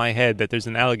back of my head that there's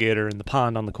an alligator in the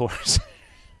pond on the course.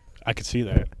 I could see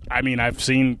that. I mean, I've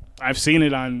seen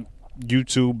it on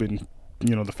YouTube and,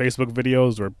 the Facebook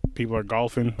videos where people are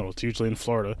golfing. Well, it's usually in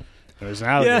Florida. There's an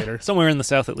alligator. Yeah, somewhere in the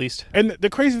south at least. And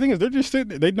the crazy thing is, they're just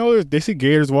sitting. They know they see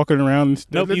gators walking around.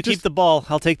 Nope, you keep the ball.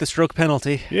 I'll take the stroke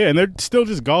penalty. Yeah, and they're still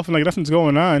just golfing like nothing's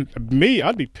going on. Me,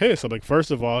 I'd be pissed. I'm like, first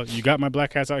of all, you got my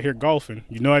black cats out here golfing.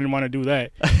 You know I didn't want to do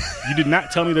that. You did not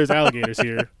tell me there's alligators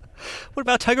here. What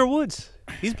about Tiger Woods?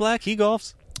 He's black. He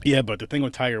golfs. Yeah, but the thing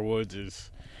with Tiger Woods is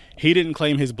he didn't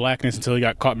claim his blackness until he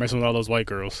got caught messing with all those white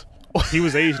girls. He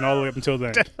was Asian all the way up until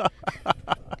then.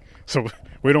 So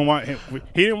we don't want him.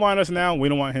 He didn't want us now. We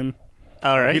don't want him.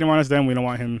 All right. He didn't want us then. We don't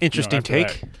want him. Interesting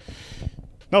take. That.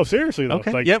 No, seriously though.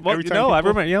 Okay. Like, Yeah. Well, I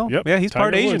remember. Yep, Yeah, he's Tiger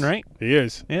part Asian, Woods. right? He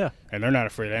is. Yeah. And they're not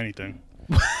afraid of anything.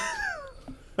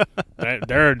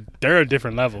 they're a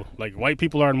different level. Like white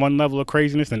people are on one level of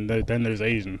craziness, and then there's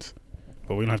Asians.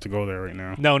 But we don't have to go there right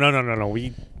now. No. No.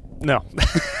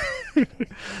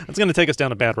 That's going to take us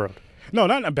down a bad road. No,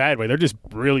 not in a bad way. They're just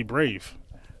really brave.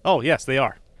 Oh, yes, they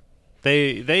are.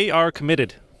 They are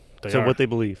committed to what they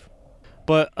believe.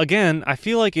 But again, I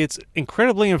feel like it's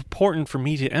incredibly important for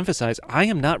me to emphasize I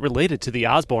am not related to the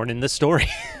Osborne in this story.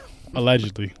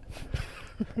 Allegedly.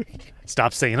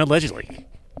 Stop saying allegedly.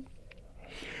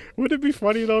 Wouldn't it be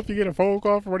funny, though, if you get a phone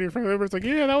call from one of your family members? It's like,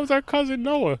 yeah, that was our cousin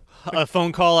Noah. A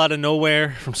phone call out of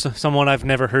nowhere from someone I've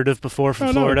never heard of before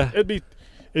from Florida. No,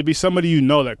 it'd be somebody you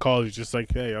know that calls you just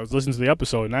like, hey, I was listening to the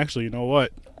episode, and actually, you know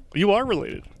what? You are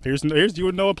related. Here's you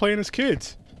and Noah playing as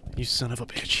kids. You son of a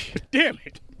bitch. Damn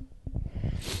it.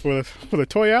 With a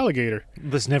toy alligator.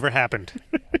 This never happened.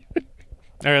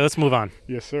 All right, let's move on.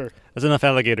 Yes, sir. That's enough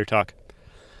alligator talk.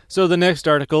 So the next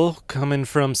article, coming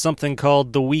from something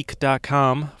called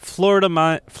theweek.com,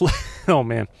 oh,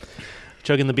 man.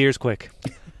 Chugging the beers quick.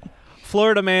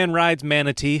 Florida man rides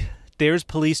manatee, dares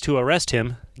police to arrest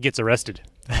him, gets arrested.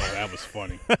 Oh, that was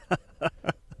funny.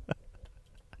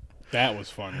 That was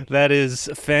funny. That is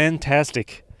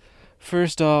fantastic.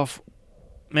 First off,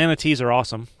 manatees are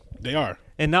awesome. They are.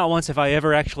 And not once have I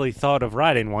ever actually thought of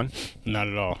riding one. Not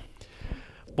at all.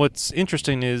 What's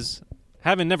interesting is,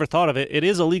 having never thought of it, it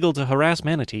is illegal to harass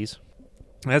manatees,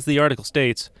 as the article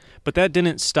states, but that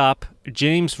didn't stop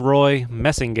James Roy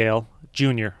Messingale,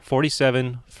 Jr.,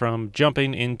 47, from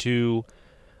jumping into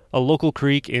a local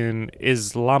creek in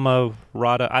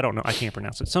Islamorada. I don't know. I can't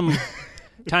pronounce it. Some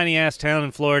tiny-ass town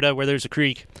in Florida where there's a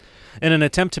creek, in an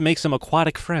attempt to make some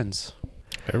aquatic friends.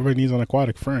 Everybody needs an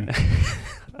aquatic friend.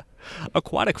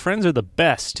 Aquatic friends are the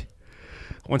best.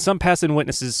 When some passing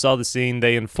witnesses saw the scene,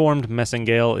 they informed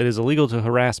Messingale it is illegal to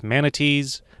harass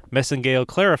manatees. Messingale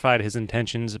clarified his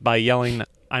intentions by yelling,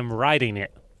 "I'm riding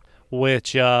it,"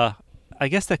 which I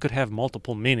guess that could have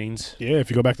multiple meanings. Yeah, if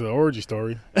you go back to the orgy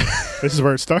story, this is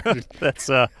where it started.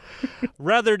 That's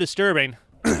rather disturbing.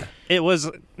 It was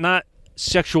not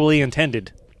sexually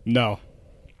intended. No.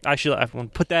 I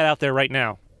want to put that out there right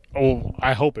now. Oh,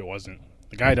 I hope it wasn't.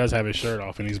 The guy does have his shirt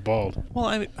off and he's bald.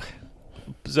 Well,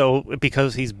 so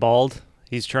because he's bald,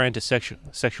 he's trying to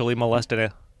sexually molest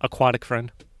an aquatic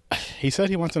friend? He said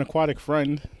he wants an aquatic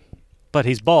friend. But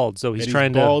he's bald, so he's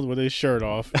trying bald with his shirt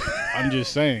off. I'm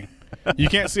just saying. You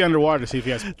can't see underwater to see if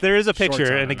he has. There is a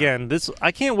picture, and again,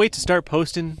 I can't wait to start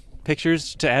posting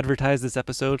pictures to advertise this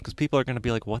episode because people are going to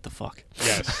be like, what the fuck?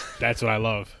 Yes, that's what I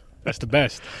love. That's the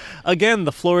best. Again,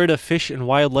 the Florida Fish and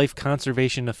Wildlife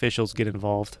Conservation officials get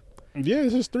involved. Yeah,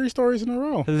 this is 3 stories in a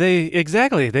row. They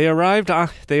arrived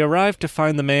to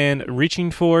find the man reaching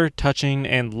for, touching,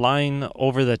 and lying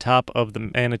over the top of the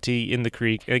manatee in the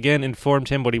creek. Again, informed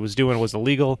him what he was doing was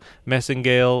illegal.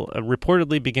 Messingale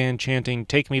reportedly began chanting,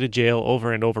 "Take me to jail,"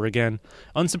 over and over again.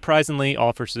 Unsurprisingly,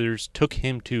 officers took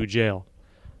him to jail.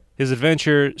 His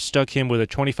adventure stuck him with a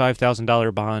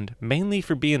 $25,000 bond, mainly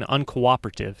for being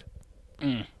uncooperative.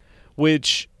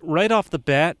 Which, right off the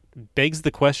bat, begs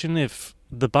the question, if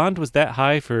the bond was that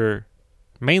high for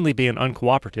mainly being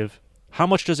uncooperative, how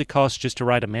much does it cost just to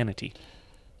ride a manatee?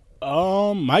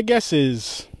 My guess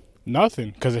is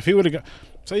nothing. Because if he would have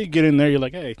say you get in there, you're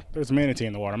like, hey, there's a manatee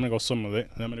in the water. I'm going to go swim with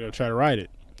it, and I'm going to go try to ride it.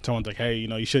 Someone's like, hey,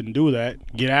 you shouldn't do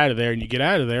that. Get out of there, and you get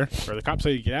out of there. Or the cops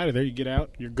say you get out of there, you get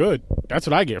out, you're good. That's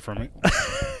what I get from it.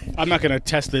 I'm not going to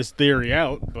test this theory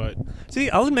out, but... See,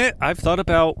 I'll admit, I've thought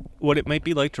about what it might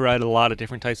be like to ride a lot of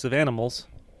different types of animals.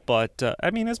 But,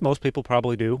 as most people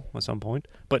probably do at some point.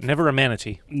 But never a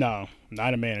manatee. No,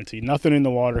 not a manatee. Nothing in the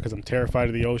water because I'm terrified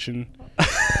of the ocean.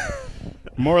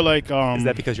 More like Is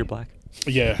that because you're black?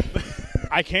 Yeah.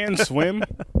 I can swim,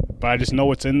 but I just know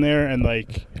what's in there, and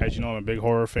like, as you know, I'm a big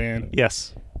horror fan.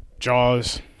 Yes.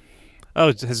 Jaws.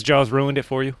 Oh, has Jaws ruined it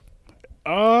for you?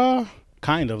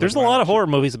 Kind of. There's a lot of horror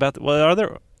movies about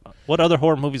what other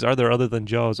horror movies are there other than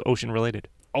Jaws, ocean related?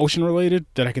 Ocean related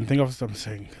that I can think of. I'm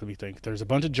saying, let me think. There's a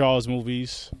bunch of Jaws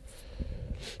movies.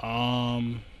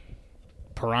 Piranha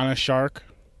Shark,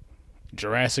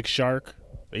 Jurassic Shark.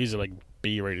 These are like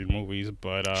B-rated movies,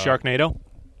 but Sharknado.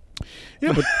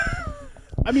 Yeah, but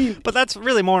I mean, but that's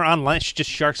really more on land. Just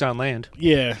sharks on land.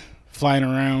 Yeah, flying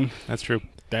around. That's true.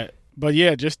 But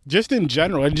yeah, just in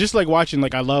general, and just like watching,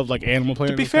 like I love like Animal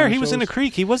Planet. To be fair, he was in a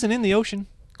creek. He wasn't in the ocean.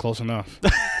 Close enough.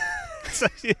 So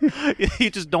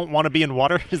you just don't want to be in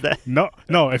water? Is that no?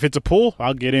 If it's a pool,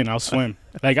 I'll get in. I'll swim.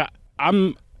 Like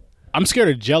I'm scared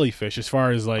of jellyfish. As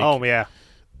far as like, oh yeah,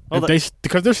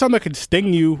 because there's some that can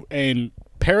sting you and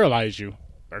paralyze you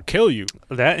or kill you.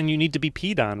 That, and you need to be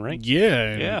peed on, right?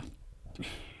 Yeah. Yeah.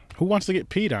 Who wants to get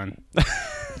peed on?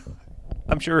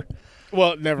 I'm sure.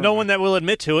 Well, no one that will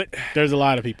admit to it. There's a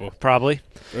lot of people. Probably.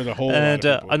 There's a whole lot of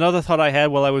people. Another thought I had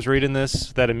while I was reading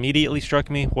this that immediately struck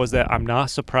me was that I'm not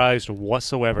surprised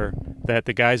whatsoever that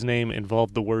the guy's name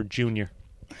involved the word junior.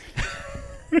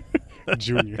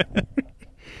 Junior.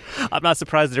 I'm not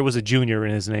surprised there was a junior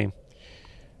in his name.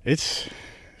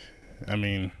 I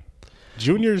mean,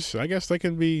 juniors, I guess they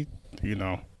can be,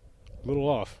 a little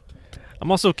off.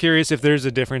 I'm also curious if there's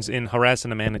a difference in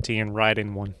harassing a manatee and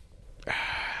riding one.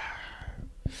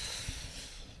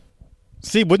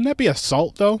 See, wouldn't that be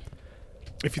assault, though?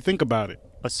 If you think about it.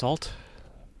 Assault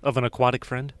of an aquatic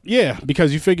friend? Yeah,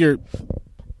 because you figure...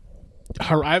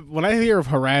 when I hear of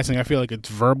harassing, I feel like it's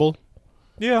verbal.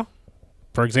 Yeah.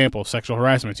 For example, sexual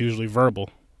harassment is usually verbal.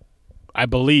 I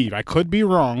believe. I could be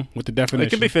wrong with the definition.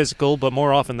 It can be physical, but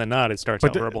more often than not, it starts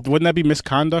out verbal. Wouldn't that be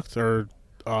misconduct or...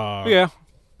 yeah.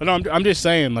 No, I'm just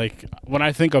saying, like, when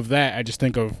I think of that, I just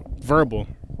think of verbal.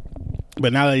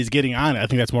 But now that he's getting on it, I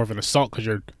think that's more of an assault because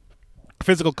you're...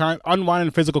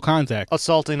 unwanted physical contact.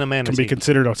 Assaulting a manatee. Can be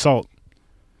considered assault.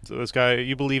 So this guy,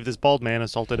 you believe this bald man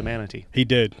assaulted a manatee? He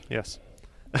did. Yes.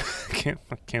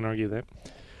 Can't argue that.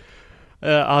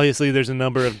 Obviously, there's a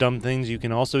number of dumb things you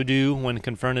can also do when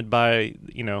confronted by,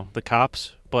 the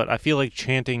cops. But I feel like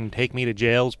chanting "Take me to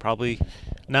jail" is probably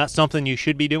not something you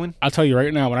should be doing. I'll tell you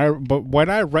right now, when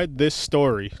I read this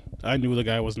story, I knew the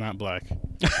guy was not black.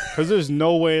 Because there's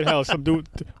no way in hell some dude...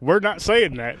 We're not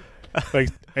saying that. Like,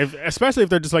 especially if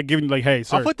they're just like giving like, hey,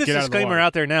 sir, I'll put this disclaimer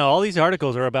out there now. All these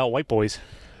articles are about white boys.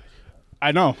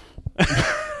 I know.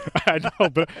 I know,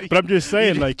 but I'm just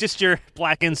saying, like, just your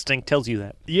black instinct tells you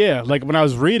that. Yeah, like when I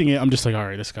was reading it, I'm just like, all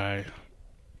right, this guy,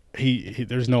 he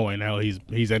there's no way in hell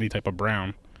he's any type of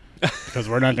brown, because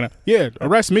we're not gonna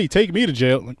arrest me, take me to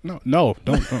jail. Like, no.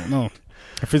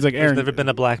 If it's like Aaron, there's never been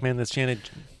a black man that's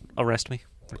chanted, "Arrest me."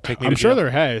 Or take me I'm to sure jail.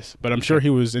 there has, but I'm sure he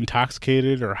was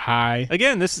intoxicated or high.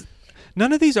 Again,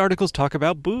 none of these articles talk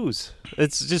about booze.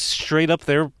 It's just straight up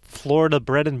there, Florida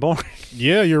bred and born.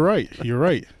 Yeah, you're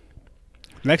right.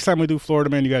 Next time we do Florida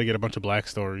Man, you got to get a bunch of black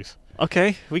stories.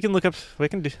 Okay, we can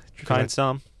find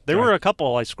some. There were a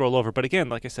couple I scroll over, but again,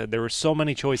 like I said, there were so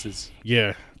many choices.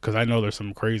 Yeah, because I know there's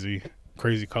some crazy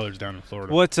colors down in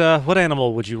Florida. What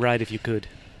animal would you ride if you could?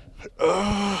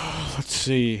 Let's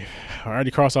see. I already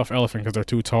crossed off elephant because they're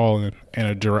too tall, and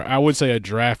a giraffe. I would say a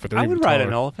giraffe, but they're even taller. I would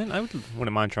ride an elephant.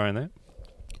 Wouldn't mind trying that.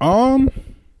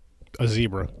 A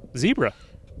zebra. Zebra?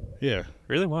 Yeah.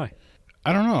 Really? Why?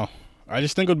 I don't know. I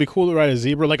just think it would be cool to ride a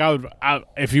zebra. Like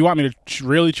if you want me to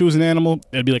really choose an animal,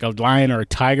 it'd be like a lion or a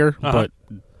tiger, but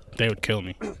they would kill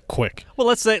me quick. Well,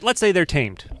 let's say they're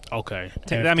tamed. Okay.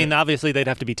 I mean, obviously they'd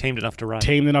have to be tamed enough to ride.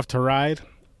 Tamed enough to ride?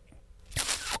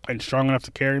 And strong enough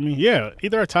to carry me? Yeah,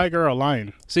 either a tiger or a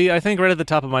lion. See, I think right at the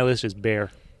top of my list is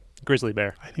bear. Grizzly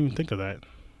bear. I didn't even think of that.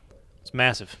 It's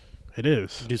massive. It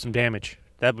is. Do some damage.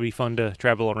 That would be fun to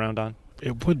travel around on.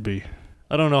 It would be.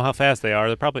 I don't know how fast they are.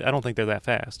 I don't think they're that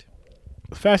fast.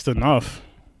 Fast enough,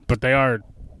 but they are,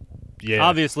 yeah.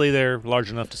 Obviously, they're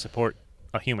large enough to support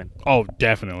a human. Oh,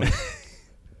 definitely.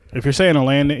 If you're saying a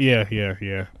land, yeah.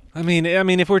 I mean,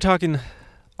 if we're talking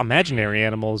imaginary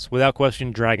animals, without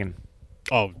question, dragon.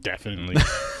 Oh, definitely.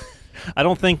 I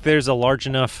don't think there's a large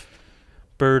enough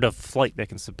bird of flight that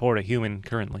can support a human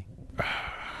currently.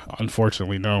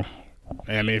 Unfortunately, no.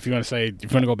 I mean, if you want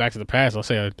to go back to the past, I'll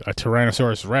say a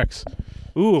Tyrannosaurus Rex.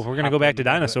 Ooh, we're going to go back to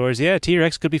dinosaurs. Yeah,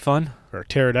 T-Rex could be fun. Or a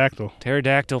pterodactyl.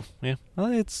 Pterodactyl, yeah.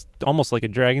 Well, it's almost like a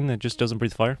dragon that just doesn't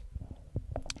breathe fire.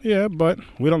 Yeah, but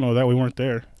we don't know that. We weren't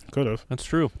there. Could have. That's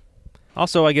true.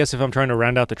 Also, I guess if I'm trying to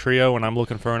round out the trio and I'm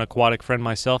looking for an aquatic friend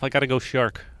myself, I got to go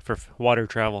shark for water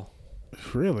travel.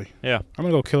 Really? Yeah. I'm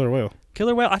going to go killer whale.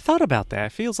 Killer whale? I thought about that.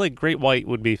 It feels like great white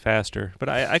would be faster, but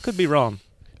I could be wrong.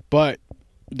 But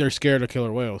they're scared of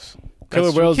killer whales.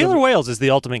 Killer whales is the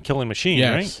ultimate killing machine,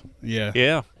 right? Yeah.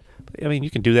 Yeah. I mean, you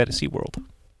can do that at SeaWorld.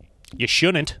 You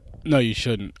shouldn't. No, you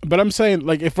shouldn't. But I'm saying,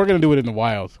 like, if we're going to do it in the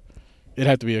wild, it'd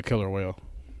have to be a killer whale.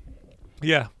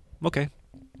 Yeah. Okay.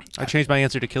 I changed my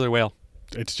answer to killer whale.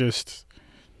 It's just...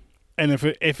 And if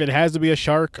it has to be a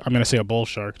shark, I'm going to say a bull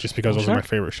shark, just because those are my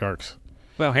favorite sharks.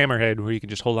 Well, hammerhead, where you can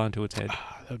just hold on to its head.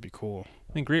 That'd be cool.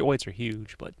 I mean, great whites are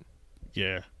huge, but...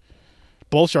 Yeah.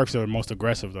 Bull sharks are the most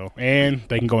aggressive, though. And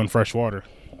they can go in fresh water.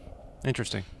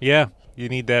 Interesting. Yeah. You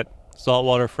need that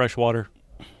saltwater, freshwater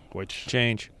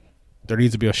change. There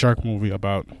needs to be a shark movie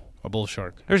about a bull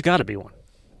shark. There's got to be one.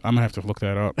 I'm going to have to look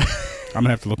that up. I'm going to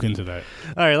have to look into that.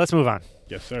 All right, let's move on.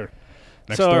 Yes, sir.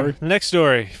 The next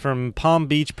story from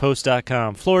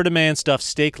PalmBeachPost.com. Florida man stuffed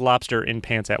steak lobster in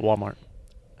pants at Walmart.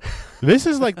 This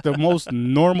is like the most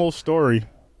normal story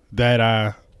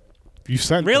that you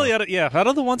sent. Really? Out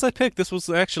of the ones I picked, this was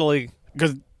actually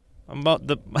about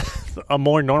a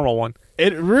more normal one.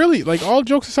 It really, like, all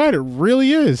jokes aside, it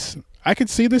really is. I could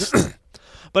see this.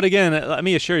 But again, let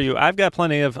me assure you, I've got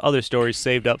plenty of other stories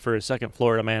saved up for a second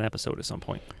Florida Man episode at some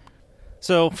point.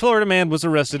 So, Florida man was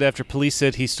arrested after police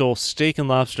said he stole steak and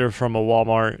lobster from a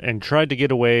Walmart and tried to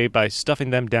get away by stuffing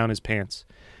them down his pants.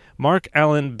 Mark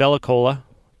Allen Belcala,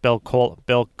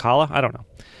 I don't know,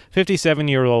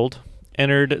 57-year-old,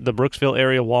 entered the Brooksville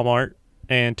area Walmart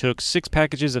and took 6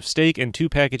 packages of steak and 2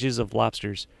 packages of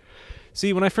lobsters.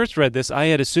 See, when I first read this, I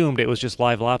had assumed it was just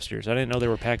live lobsters. I didn't know there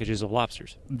were packages of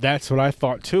lobsters. That's what I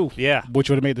thought, too. Yeah.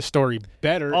 Which would have made the story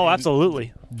better. Oh,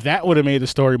 absolutely. That would have made the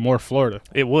story more Florida.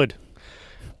 It would.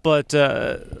 But,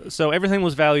 so everything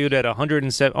was valued at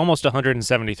almost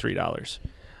 $173.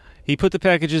 He put the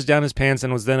packages down his pants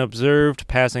and was then observed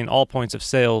passing all points of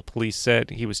sale, police said.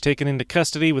 He was taken into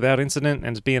custody without incident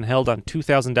and is being held on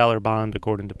 $2,000 bond,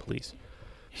 according to police.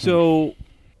 So,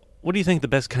 what do you think the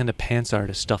best kind of pants are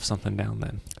to stuff something down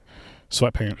then?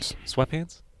 Sweatpants.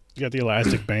 Sweatpants? You got the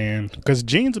elastic band. Because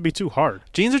jeans would be too hard.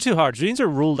 Jeans are too hard. Jeans are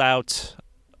ruled out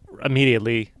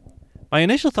immediately. My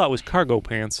initial thought was cargo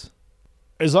pants.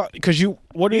 But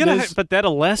that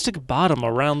elastic bottom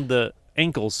around the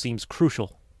ankles seems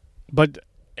crucial. But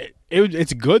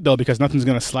it's good, though, because nothing's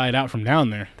going to slide out from down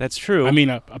there. That's true. I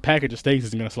mean, a package of steaks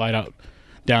isn't going to slide out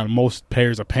down most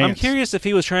pairs of pants. I'm curious if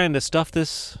he was trying to stuff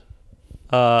these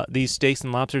steaks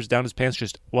and lobsters down his pants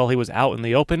just while he was out in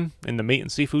the open in the meat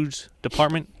and seafoods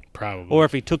department. Probably. Or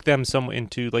if he took them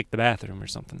into, like, the bathroom or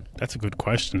something. That's a good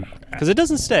question. Because it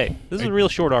doesn't stay. This is a real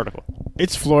short article.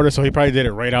 It's Florida, so he probably did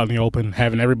it right out in the open,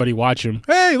 having everybody watch him.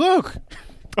 Hey, look!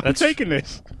 I'm taking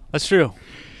this. That's true.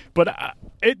 But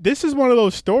this is one of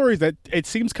those stories that it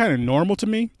seems kind of normal to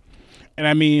me. And,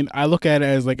 I mean, I look at it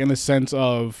as, like, in the sense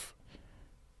of,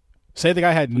 say the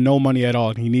guy had no money at all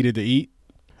and he needed to eat.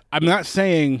 I'm not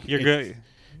saying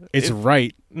it's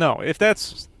right. No,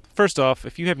 first off,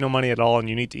 if you have no money at all and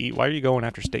you need to eat, why are you going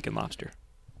after steak and lobster?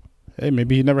 Hey,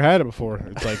 maybe he never had it before.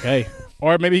 It's like, hey.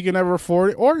 Or maybe he can never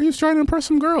afford it. Or he was trying to impress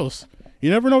some girls. You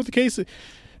never know what the case is.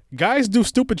 Guys do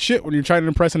stupid shit when you're trying to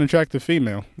impress an attractive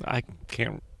female. I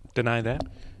can't deny that.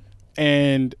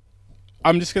 And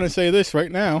I'm just going to say this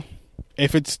right now.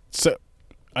 If it's...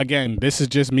 again, this is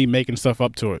just me making stuff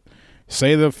up to it.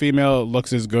 Say the female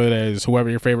looks as good as whoever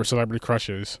your favorite celebrity crush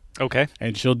is. Okay.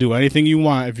 And she'll do anything you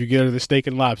want if you get her the steak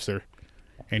and lobster.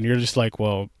 And you're just like,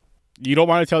 well, you don't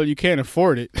want to tell her you can't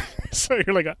afford it. So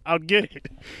you're like, I'll get it.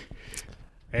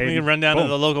 And you can run down to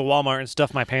the local Walmart and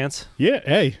stuff my pants? Yeah,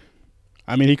 hey.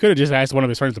 I mean, he could have just asked one of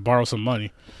his friends to borrow some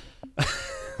money.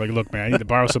 Like, look, man, I need to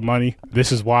borrow some money.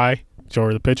 This is why. Show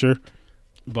her the picture.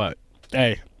 But,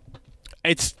 hey.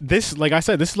 It's this, like I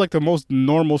said, this is like the most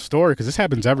normal story because this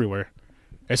happens everywhere.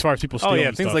 As far as people stealing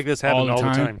things stuff like this happen all the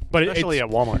time. But especially at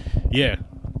Walmart. Yeah.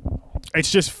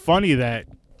 It's just funny that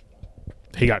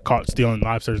he got caught stealing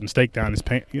lobsters and steak down his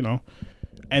pants, you know.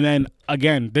 And then,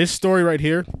 again, this story right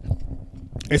here,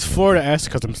 it's Florida-esque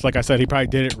because, like I said, he probably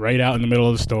did it right out in the middle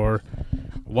of the store.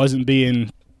 He was being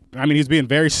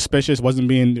very suspicious, wasn't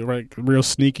being real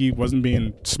sneaky, wasn't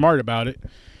being smart about it.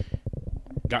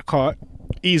 Got caught.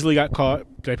 Easily got caught.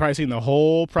 They probably seen the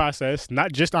whole process,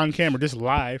 not just on camera, just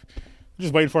live.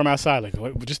 Just waiting for him outside.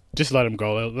 Like, just let him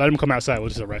go. Let him come outside. We'll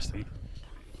just arrest him.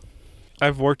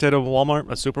 I've worked at a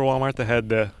super Walmart that had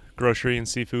the grocery and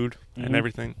seafood and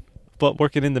everything. But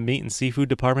working in the meat and seafood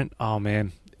department, oh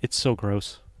man, it's so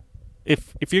gross.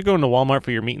 If you're going to Walmart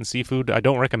for your meat and seafood, I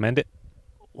don't recommend it.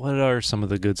 What are some of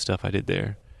the good stuff I did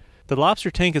there? The lobster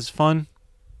tank is fun.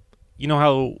 You know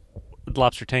how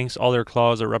lobster tanks, all their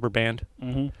claws are rubber band?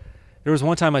 Mm-hmm. There was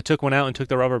one time I took one out and took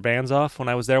the rubber bands off when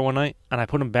I was there one night, and I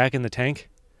put them back in the tank.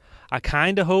 I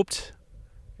kind of hoped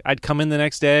I'd come in the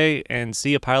next day and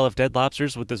see a pile of dead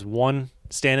lobsters with this one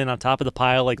standing on top of the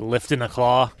pile, like lifting a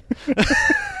claw.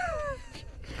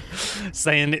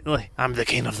 Saying, like, I'm the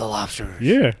king of the lobsters.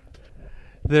 Yeah.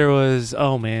 There was,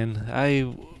 oh man,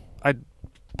 I'd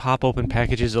pop open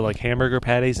packages of like hamburger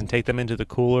patties and take them into the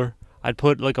cooler. I'd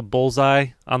put like a bullseye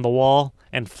on the wall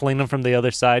and fling them from the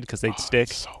other side because they'd stick.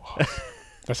 So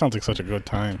that sounds like such a good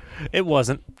time. It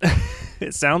wasn't.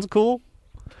 It sounds cool,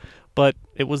 but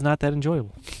it was not that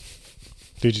enjoyable.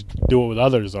 Did you do it with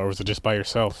others, or was it just by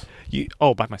yourself?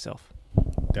 By myself.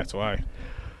 That's why.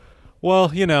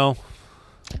 Well, you know.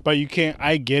 But you can't,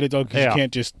 I get it though, because you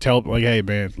can't just tell, like, hey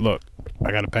man, look,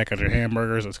 I got a package of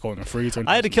hamburgers, let's go in the freezer.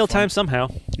 I had to kill time somehow.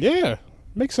 Yeah,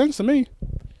 makes sense to me.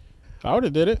 I would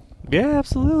have did it. Yeah,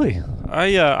 absolutely.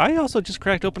 I also just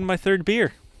cracked open my third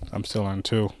beer. I'm still on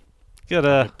 2. Get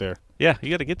there. Yeah, you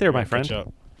gotta get there, my friend. Catch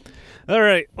up. All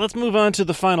right, let's move on to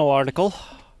the final article.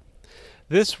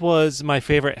 This was my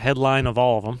favorite headline of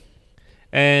all of them,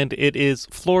 and it is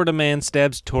Florida man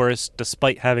stabs tourist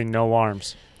despite having no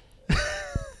arms.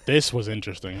 This was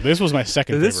interesting. This was my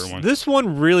second favorite one. This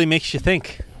one really makes you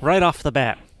think right off the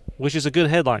bat, which is a good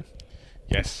headline.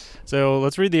 Yes. So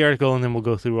let's read the article, and then we'll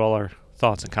go through all our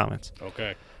thoughts and comments.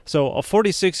 Okay. So a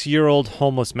 46-year-old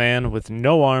homeless man with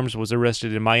no arms was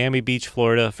arrested in Miami Beach,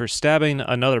 Florida, for stabbing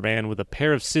another man with a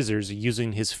pair of scissors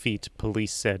using his feet,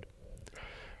 police said.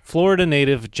 Florida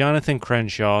native Jonathan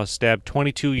Crenshaw stabbed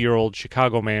 22-year-old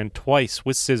Chicago man twice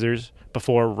with scissors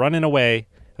before running away,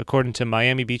 according to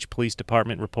Miami Beach Police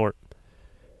Department report.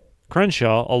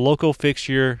 Crenshaw, a local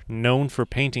fixture known for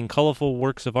painting colorful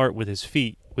works of art with his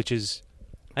feet, which is...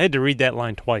 I had to read that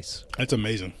line twice. That's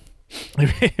amazing.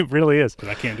 It really is. Because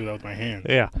I can't do that with my hands.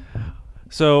 Yeah.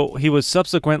 So he was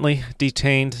subsequently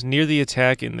detained near the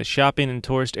attack in the shopping and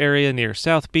tourist area near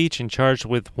South Beach and charged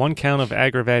with 1 count of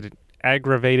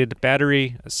aggravated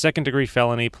battery, a second-degree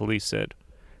felony, police said.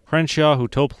 Crenshaw, who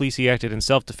told police he acted in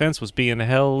self-defense, was being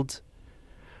held...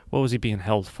 What was he being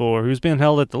held for? He was being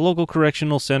held at the local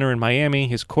correctional center in Miami.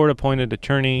 His court-appointed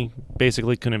attorney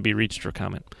basically couldn't be reached for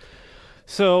comment.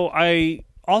 So I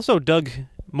also dug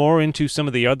more into some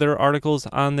of the other articles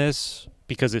on this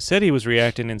because it said he was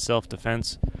reacting in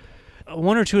self-defense.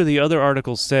 1 or 2 of the other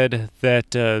articles said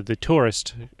that the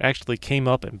tourist actually came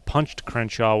up and punched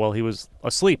Crenshaw while he was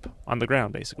asleep on the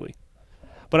ground, basically.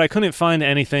 But I couldn't find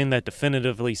anything that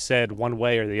definitively said one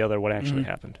way or the other what actually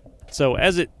happened.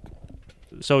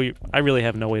 I really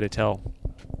have no way to tell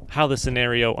how the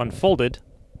scenario unfolded.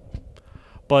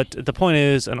 But the point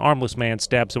is, an armless man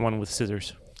stabbed someone with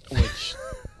scissors. Which,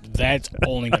 that's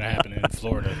only going to happen in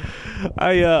Florida.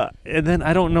 And then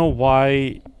I don't know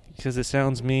why, because it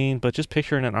sounds mean, but just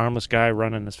picturing an armless guy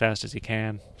running as fast as he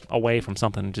can away from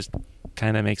something just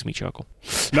kind of makes me chuckle.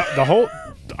 No,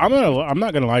 I'm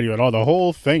not going to lie to you at all. The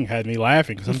whole thing had me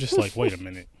laughing because I'm just like, wait a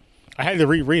minute. I had to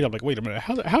reread. I'm like, wait a minute.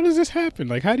 How does this happen?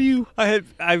 Like, how do you?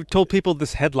 I told people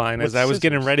this headline as I was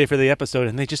getting ready for the episode,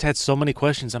 and they just had so many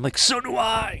questions. I'm like, so do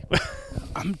I.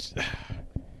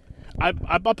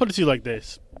 I'll put it to you like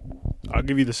this. I'll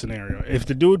give you the scenario. If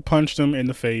the dude punched him in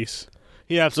the face,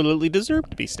 he absolutely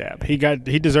deserved to be stabbed. He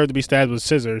deserved to be stabbed with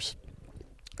scissors.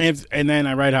 And then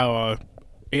I read how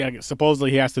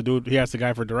supposedly he asked the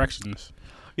guy for directions.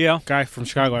 Yeah, guy from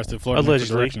Chicago has to Florida for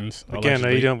directions. Again,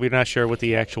 we're not sure what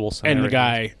the actual scenario. And the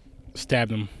guy stabbed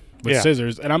him with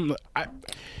scissors. And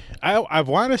I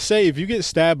want to say, if you get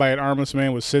stabbed by an armless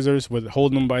man with scissors, with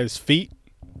holding him by his feet,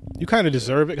 you kind of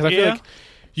deserve it, because I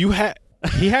feel like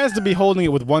he has to be holding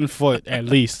it with 1 foot at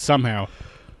least somehow.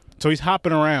 So he's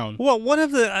hopping around. Well, one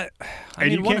of the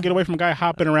you can't get away from a guy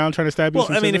hopping around trying to stab you.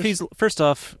 Well, I mean, if he's first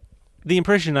off, the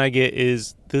impression I get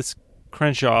is this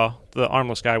Crenshaw, the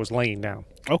armless guy, was laying down.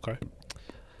 Okay.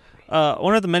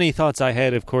 One of the many thoughts I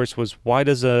had, of course, was why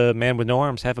does a man with no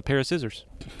arms have a pair of scissors?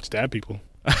 Stab people.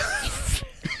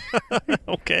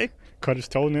 Okay. Cut his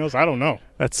toenails? I don't know.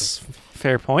 That's a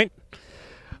fair point.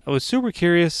 I was super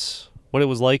curious what it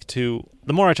was like to...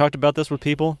 The more I talked about this with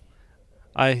people,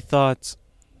 I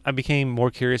became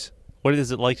more curious. What is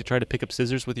it like to try to pick up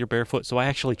scissors with your bare foot? So I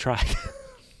actually tried.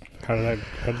 How did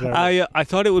that work? I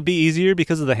thought it would be easier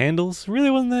because of the handles. It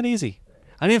really wasn't that easy.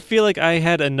 I didn't feel like I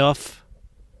had enough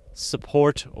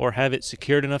support or have it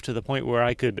secured enough to the point where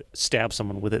I could stab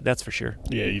someone with it. That's for sure.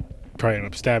 Yeah, you probably end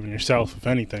up stabbing yourself, if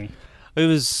anything. It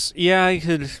was, I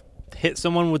could hit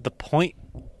someone with the point,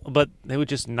 but they would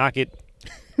just knock it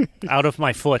out of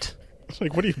my foot. It's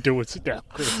like, what do you do with stab,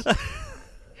 Chris?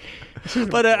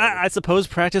 But I suppose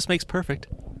practice makes perfect.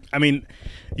 I mean,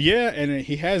 yeah, and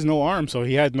he has no arm, so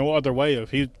he had no other way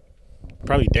of...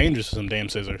 Probably dangerous with some damn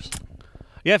scissors.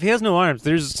 Yeah, if he has no arms,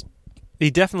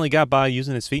 he definitely got by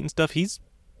using his feet and stuff. He's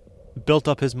built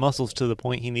up his muscles to the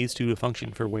point he needs to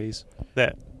function for ways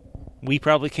that we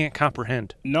probably can't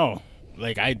comprehend. No,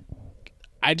 like I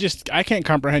can't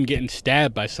comprehend getting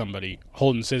stabbed by somebody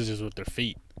holding scissors with their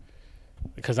feet,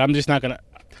 because I'm just not gonna.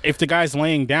 If the guy's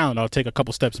laying down, I'll take a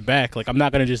couple steps back. Like, I'm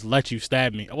not gonna just let you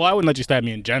stab me. Well, I wouldn't let you stab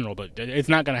me in general, but it's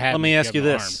not gonna happen. Let me ask you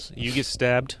this: arms. You get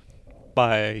stabbed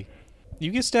by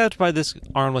this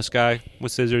armless guy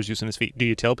with scissors using his feet. Do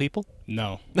you tell people?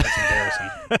 No, that's embarrassing.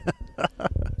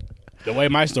 The way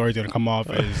my story's gonna come off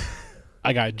is,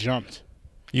 I got jumped.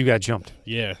 You got jumped.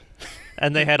 Yeah.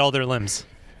 And they had all their limbs.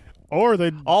 Or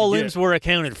all limbs were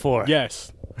accounted for.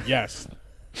 Yes.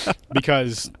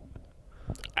 Because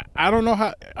I don't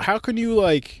know how can you,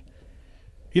 like,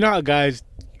 you know how guys,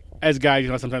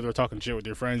 sometimes we're talking shit with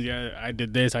your friends. Yeah, I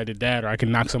did this, I did that, or I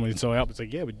can knock somebody so out. It's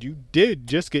like, yeah, but you did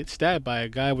just get stabbed by a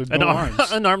guy with no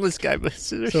arms. An armless guy with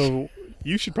scissors. So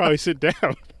you should probably sit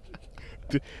down.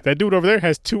 That dude over there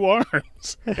has 2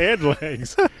 arms and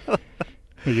legs.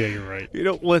 Yeah, you're right. You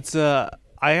know what's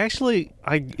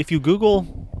if you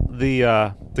Google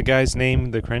the guy's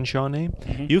name, the Crenshaw name,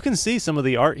 you can see some of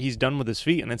the art he's done with his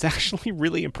feet, and it's actually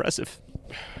really impressive.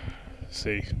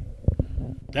 See,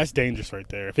 that's dangerous right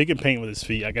there. If he can paint with his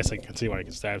feet, I guess I can see why he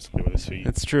can stab somebody with his feet.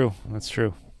 That's true.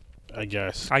 I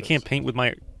guess I can't paint with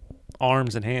my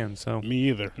arms and hands, so me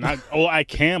either. I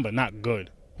can, but not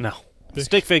good. No.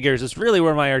 Stick figures is really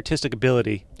where my artistic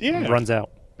ability runs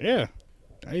out. Yeah.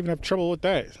 I even have trouble with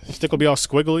that. Stick will be all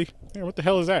squiggly. Yeah, what the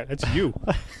hell is that? That's you.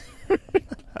 I'm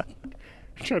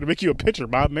trying to make you a picture,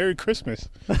 Bob. Merry Christmas.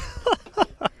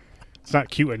 It's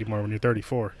not cute anymore when you're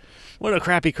 34. What a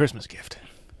crappy Christmas gift.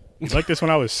 You like this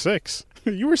when I was 6.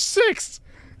 You were 6.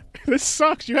 This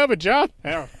sucks. You have a job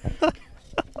now.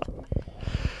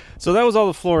 So that was all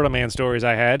the Florida man stories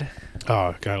I had.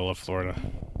 Oh, gotta love Florida.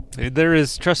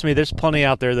 Trust me, there's plenty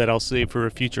out there that I'll save for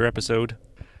a future episode.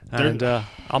 And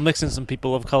I'll mix in some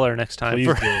people of color next time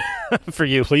for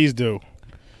you. Please do.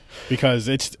 Because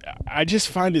I just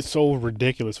find it so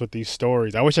ridiculous with these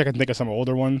stories. I wish I could think of some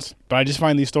older ones, but I just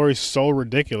find these stories so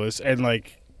ridiculous. And,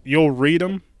 like, you'll read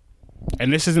them,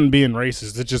 and this isn't being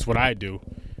racist. It's just what I do.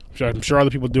 I'm sure other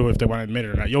people do it if they want to admit it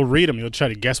or not. You'll read them, you'll try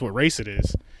to guess what race it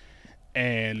is.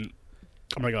 And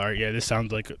I'm like, all right, yeah, this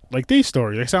sounds like these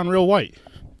stories. They sound real white.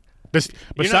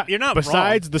 You're not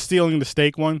besides wrong. The stealing the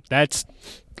steak one, that's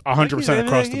 100%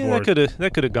 across the board.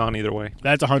 That could have gone either way.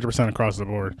 That's 100% across the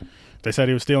board. They said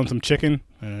he was stealing some chicken.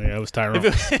 Yeah, it was Tyrone.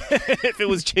 If it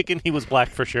was chicken, he was black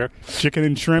for sure. Chicken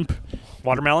and shrimp.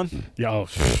 Watermelon? Yeah.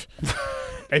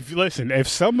 If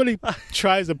somebody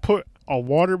tries to put a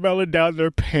watermelon down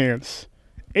their pants,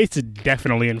 it's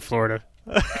definitely in Florida.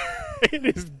 It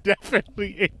is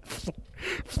definitely in Florida.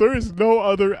 There is no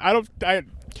other.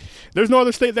 There's no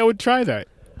other state that would try that.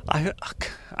 I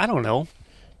don't know.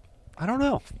 I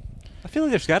feel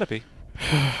like there's got to be.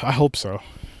 I hope so.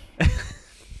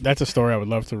 That's a story I would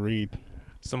love to read.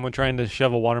 Someone trying to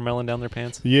shove a watermelon down their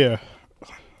pants? Yeah.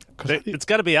 It's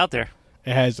got to be out there.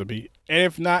 It has to be. And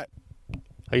if not...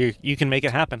 You can make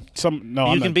it happen.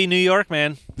 You can be New York,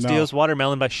 man. Steals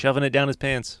watermelon by shoving it down his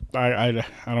pants. I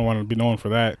don't want to be known for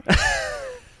that.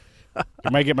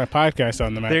 You might get my podcast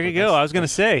on the map. There you go. I was going to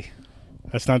say.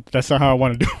 That's not how I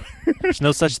want to do it. There's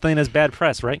no such thing as bad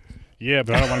press, right? Yeah,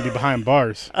 but I don't want to be behind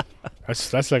bars.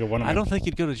 That's like one of my... I don't think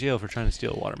you'd go to jail for trying to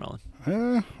steal a watermelon. I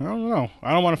don't know.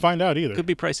 I don't want to find out either. Could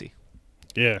be pricey.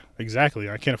 Yeah, exactly.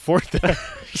 I can't afford that.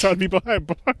 So I'd be behind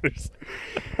bars.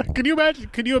 Could you imagine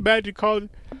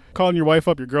calling your wife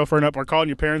up, your girlfriend up, or calling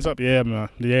your parents up? Yeah,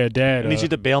 Dad. I need you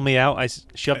to bail me out. I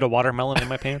shoved a watermelon in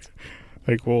my pants.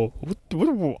 Like, well,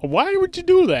 why would you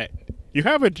do that? You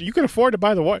can afford to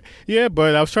buy the water. Yeah,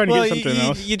 but I was trying to get something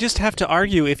else. You just have to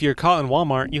argue. If you're caught in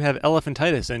Walmart, you have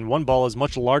elephantitis, and one ball is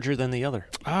much larger than the other.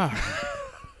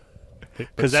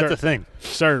 Because that's the thing.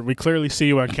 Sir, we clearly see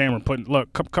you on camera.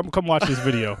 Look, come watch this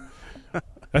video.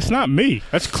 That's not me.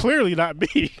 That's clearly not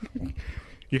me.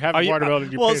 You have a watermelon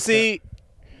in your pants. Well, see,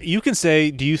 you can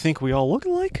say, do you think we all look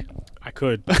alike? I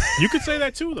could. You could say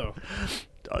that too, though.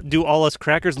 Do all us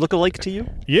crackers look alike to you?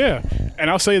 Yeah, and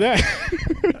I'll say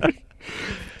that.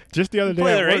 Just the other day,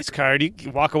 play the race card,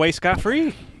 you walk away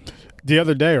scot-free. The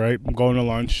other day, right, I'm going to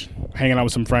lunch, hanging out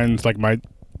with some friends, like my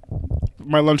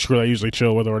lunch crew I usually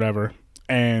chill with or whatever,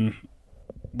 and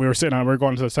we were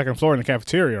going to the second floor in the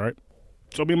cafeteria, right?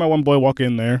 So me and my one boy walk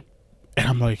in there, and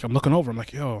I'm looking over, I'm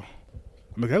like,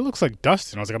 that looks like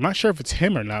Dustin. I was like, I'm not sure if it's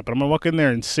him or not, but I'm gonna walk in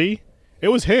there and see. It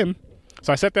was him,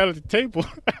 So I sat down at the table.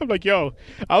 I'm like, yo,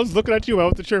 I was looking at you. I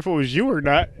wasn't sure if it was you or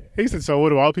not. He said, so what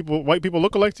do all people, white people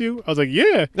look alike to you? I was like,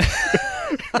 yeah.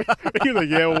 He was like,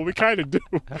 yeah, well, we kind of do.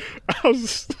 But I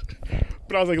was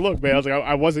like, look, man,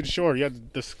 I wasn't sure. You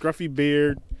had the scruffy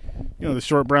beard, you know, the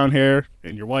short brown hair,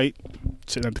 and you're white,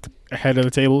 sitting at the head of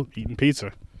the table eating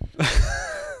pizza.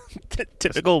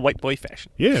 Typical white boy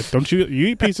fashion. Yeah, don't you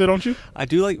eat pizza, don't you? I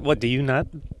do like, what, do you not?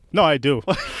 No, I do.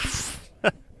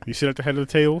 You sit at the head of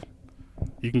the table.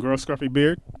 You can grow a scruffy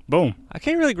beard. Boom. I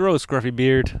can't really grow a scruffy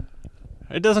beard.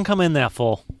 It doesn't come in that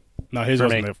full. No, his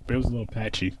wasn't. It was a little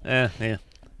patchy. Yeah.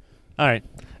 All right.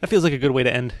 That feels like a good way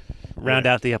to round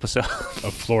out the episode.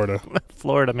 Of Florida.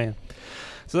 Florida, man.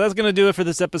 So that's going to do it for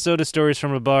this episode of Stories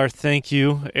from a Bar. Thank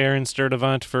you, Aaron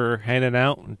Sturdivant, for hanging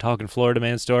out and talking Florida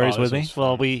man stories with me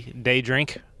while we day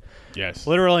drink. Yes.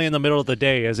 Literally in the middle of the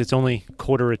day, as it's only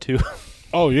 1:45.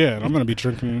 Oh, yeah. And I'm going to be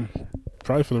drinking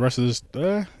probably for the rest of this.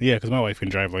 Yeah, because my wife can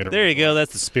drive later. There you go.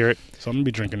 That's the spirit. So I'm going to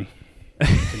be drinking.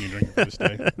 Continue drinking for this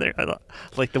day. I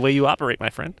like the way you operate,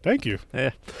 my friend. Thank you. Yeah.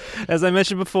 As I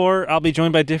mentioned before, I'll be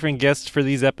joined by different guests for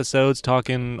these episodes,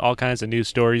 talking all kinds of news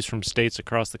stories from states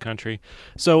across the country.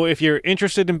 So if you're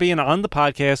interested in being on the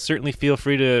podcast, certainly feel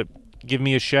free to give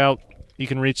me a shout. You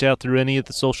can reach out through any of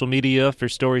the social media for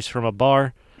Stories from a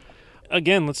Bar.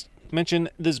 Again, let's mention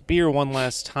this beer one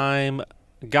last time.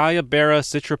 Gaia Barra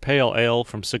Citra Pale Ale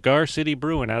from Cigar City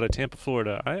Brewing out of Tampa,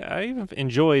 Florida. I've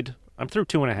enjoyed... I'm through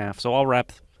 2.5, so I'll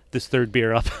wrap this third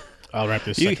beer up. I'll wrap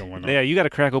this second one up. Yeah, you got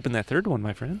to crack open that third one,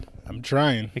 my friend. I'm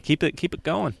trying. Keep it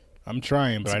going. I'm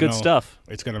trying, but it's good stuff.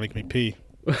 It's going to make me pee.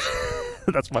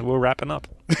 That's why we're wrapping up.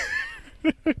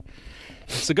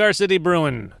 Cigar City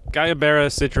Brewing, Gaia Barra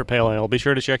Citra Pale Ale. Be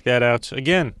sure to check that out.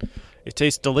 Again, it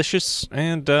tastes delicious,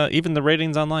 and even the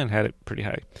ratings online had it pretty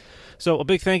high. So a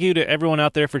big thank you to everyone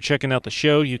out there for checking out the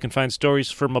show. You can find Stories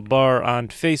from a Bar on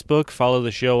Facebook. Follow the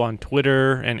show on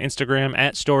Twitter and Instagram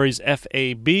at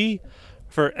StoriesFAB.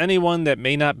 For anyone that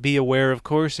may not be aware, of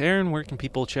course, Aaron, where can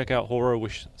people check out Horror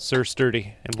with Sir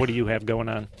Sturdy? And what do you have going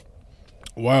on?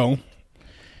 Well,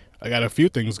 I got a few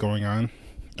things going on.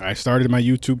 I started my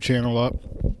YouTube channel up,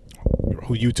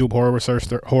 YouTube Horror with Sir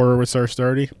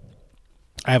Sturdy.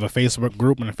 I have a Facebook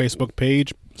group and a Facebook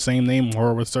page, same name,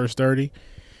 Horror with Sir Sturdy.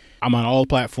 I'm on all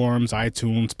platforms,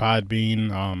 iTunes,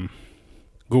 Podbean,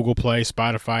 Google Play,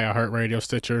 Spotify, iHeartRadio,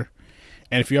 Stitcher.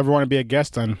 And if you ever want to be a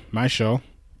guest on my show,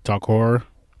 Talk Horror,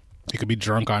 you could be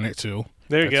drunk on it too.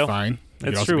 There you go. That's fine.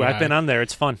 That's true. I've been on there.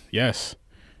 It's fun. Yes.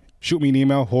 Shoot me an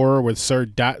email,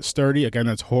 horrorwithsir.sturdy. Again,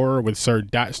 that's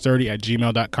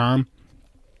horrorwithsir.sturdy@gmail.com.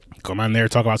 Come on there,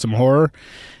 talk about some horror.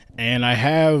 And I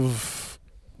have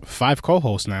 5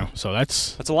 co-hosts now, so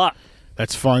that's a lot.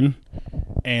 That's fun.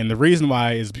 And the reason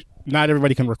why is not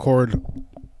everybody can record,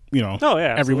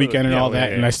 every weekend and all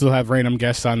that. Yeah. And I still have random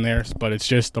guests on there, but it's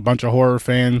just a bunch of horror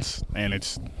fans. And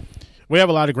we have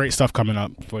a lot of great stuff coming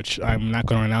up, which I'm not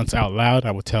going to announce out loud.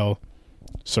 I will tell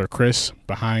Sir Chris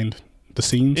behind the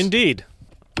scenes. Indeed.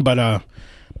 But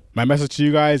my message to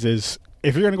you guys is,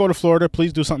 if you're going to go to Florida,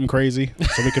 please do something crazy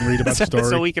so we can read about the story.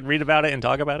 So we can read about it and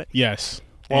talk about it? Yes.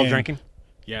 While drinking?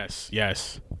 Yes.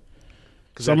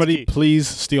 Somebody please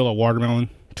steal a watermelon,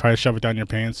 try to shove it down your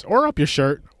pants or up your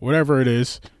shirt, whatever it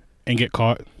is, and get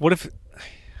caught. What if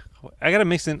I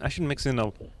should mix in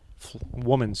a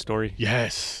woman story.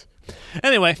 Yes.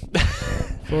 Anyway,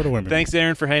 Florida women. Thanks,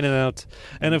 Aaron, for hanging out.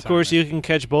 And of course, you can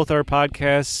catch both our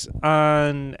podcasts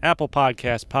on Apple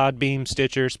Podcasts, Podbeam,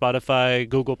 Stitcher, Spotify,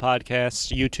 Google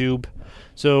Podcasts, YouTube.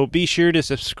 So be sure to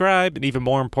subscribe, and even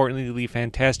more importantly, leave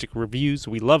fantastic reviews.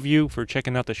 We love you for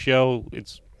checking out the show.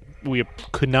 We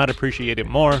could not appreciate it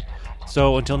more.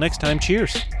 So until next time,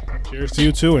 cheers. Cheers to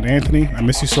you too, and Anthony, I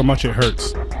miss you so much it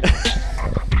hurts.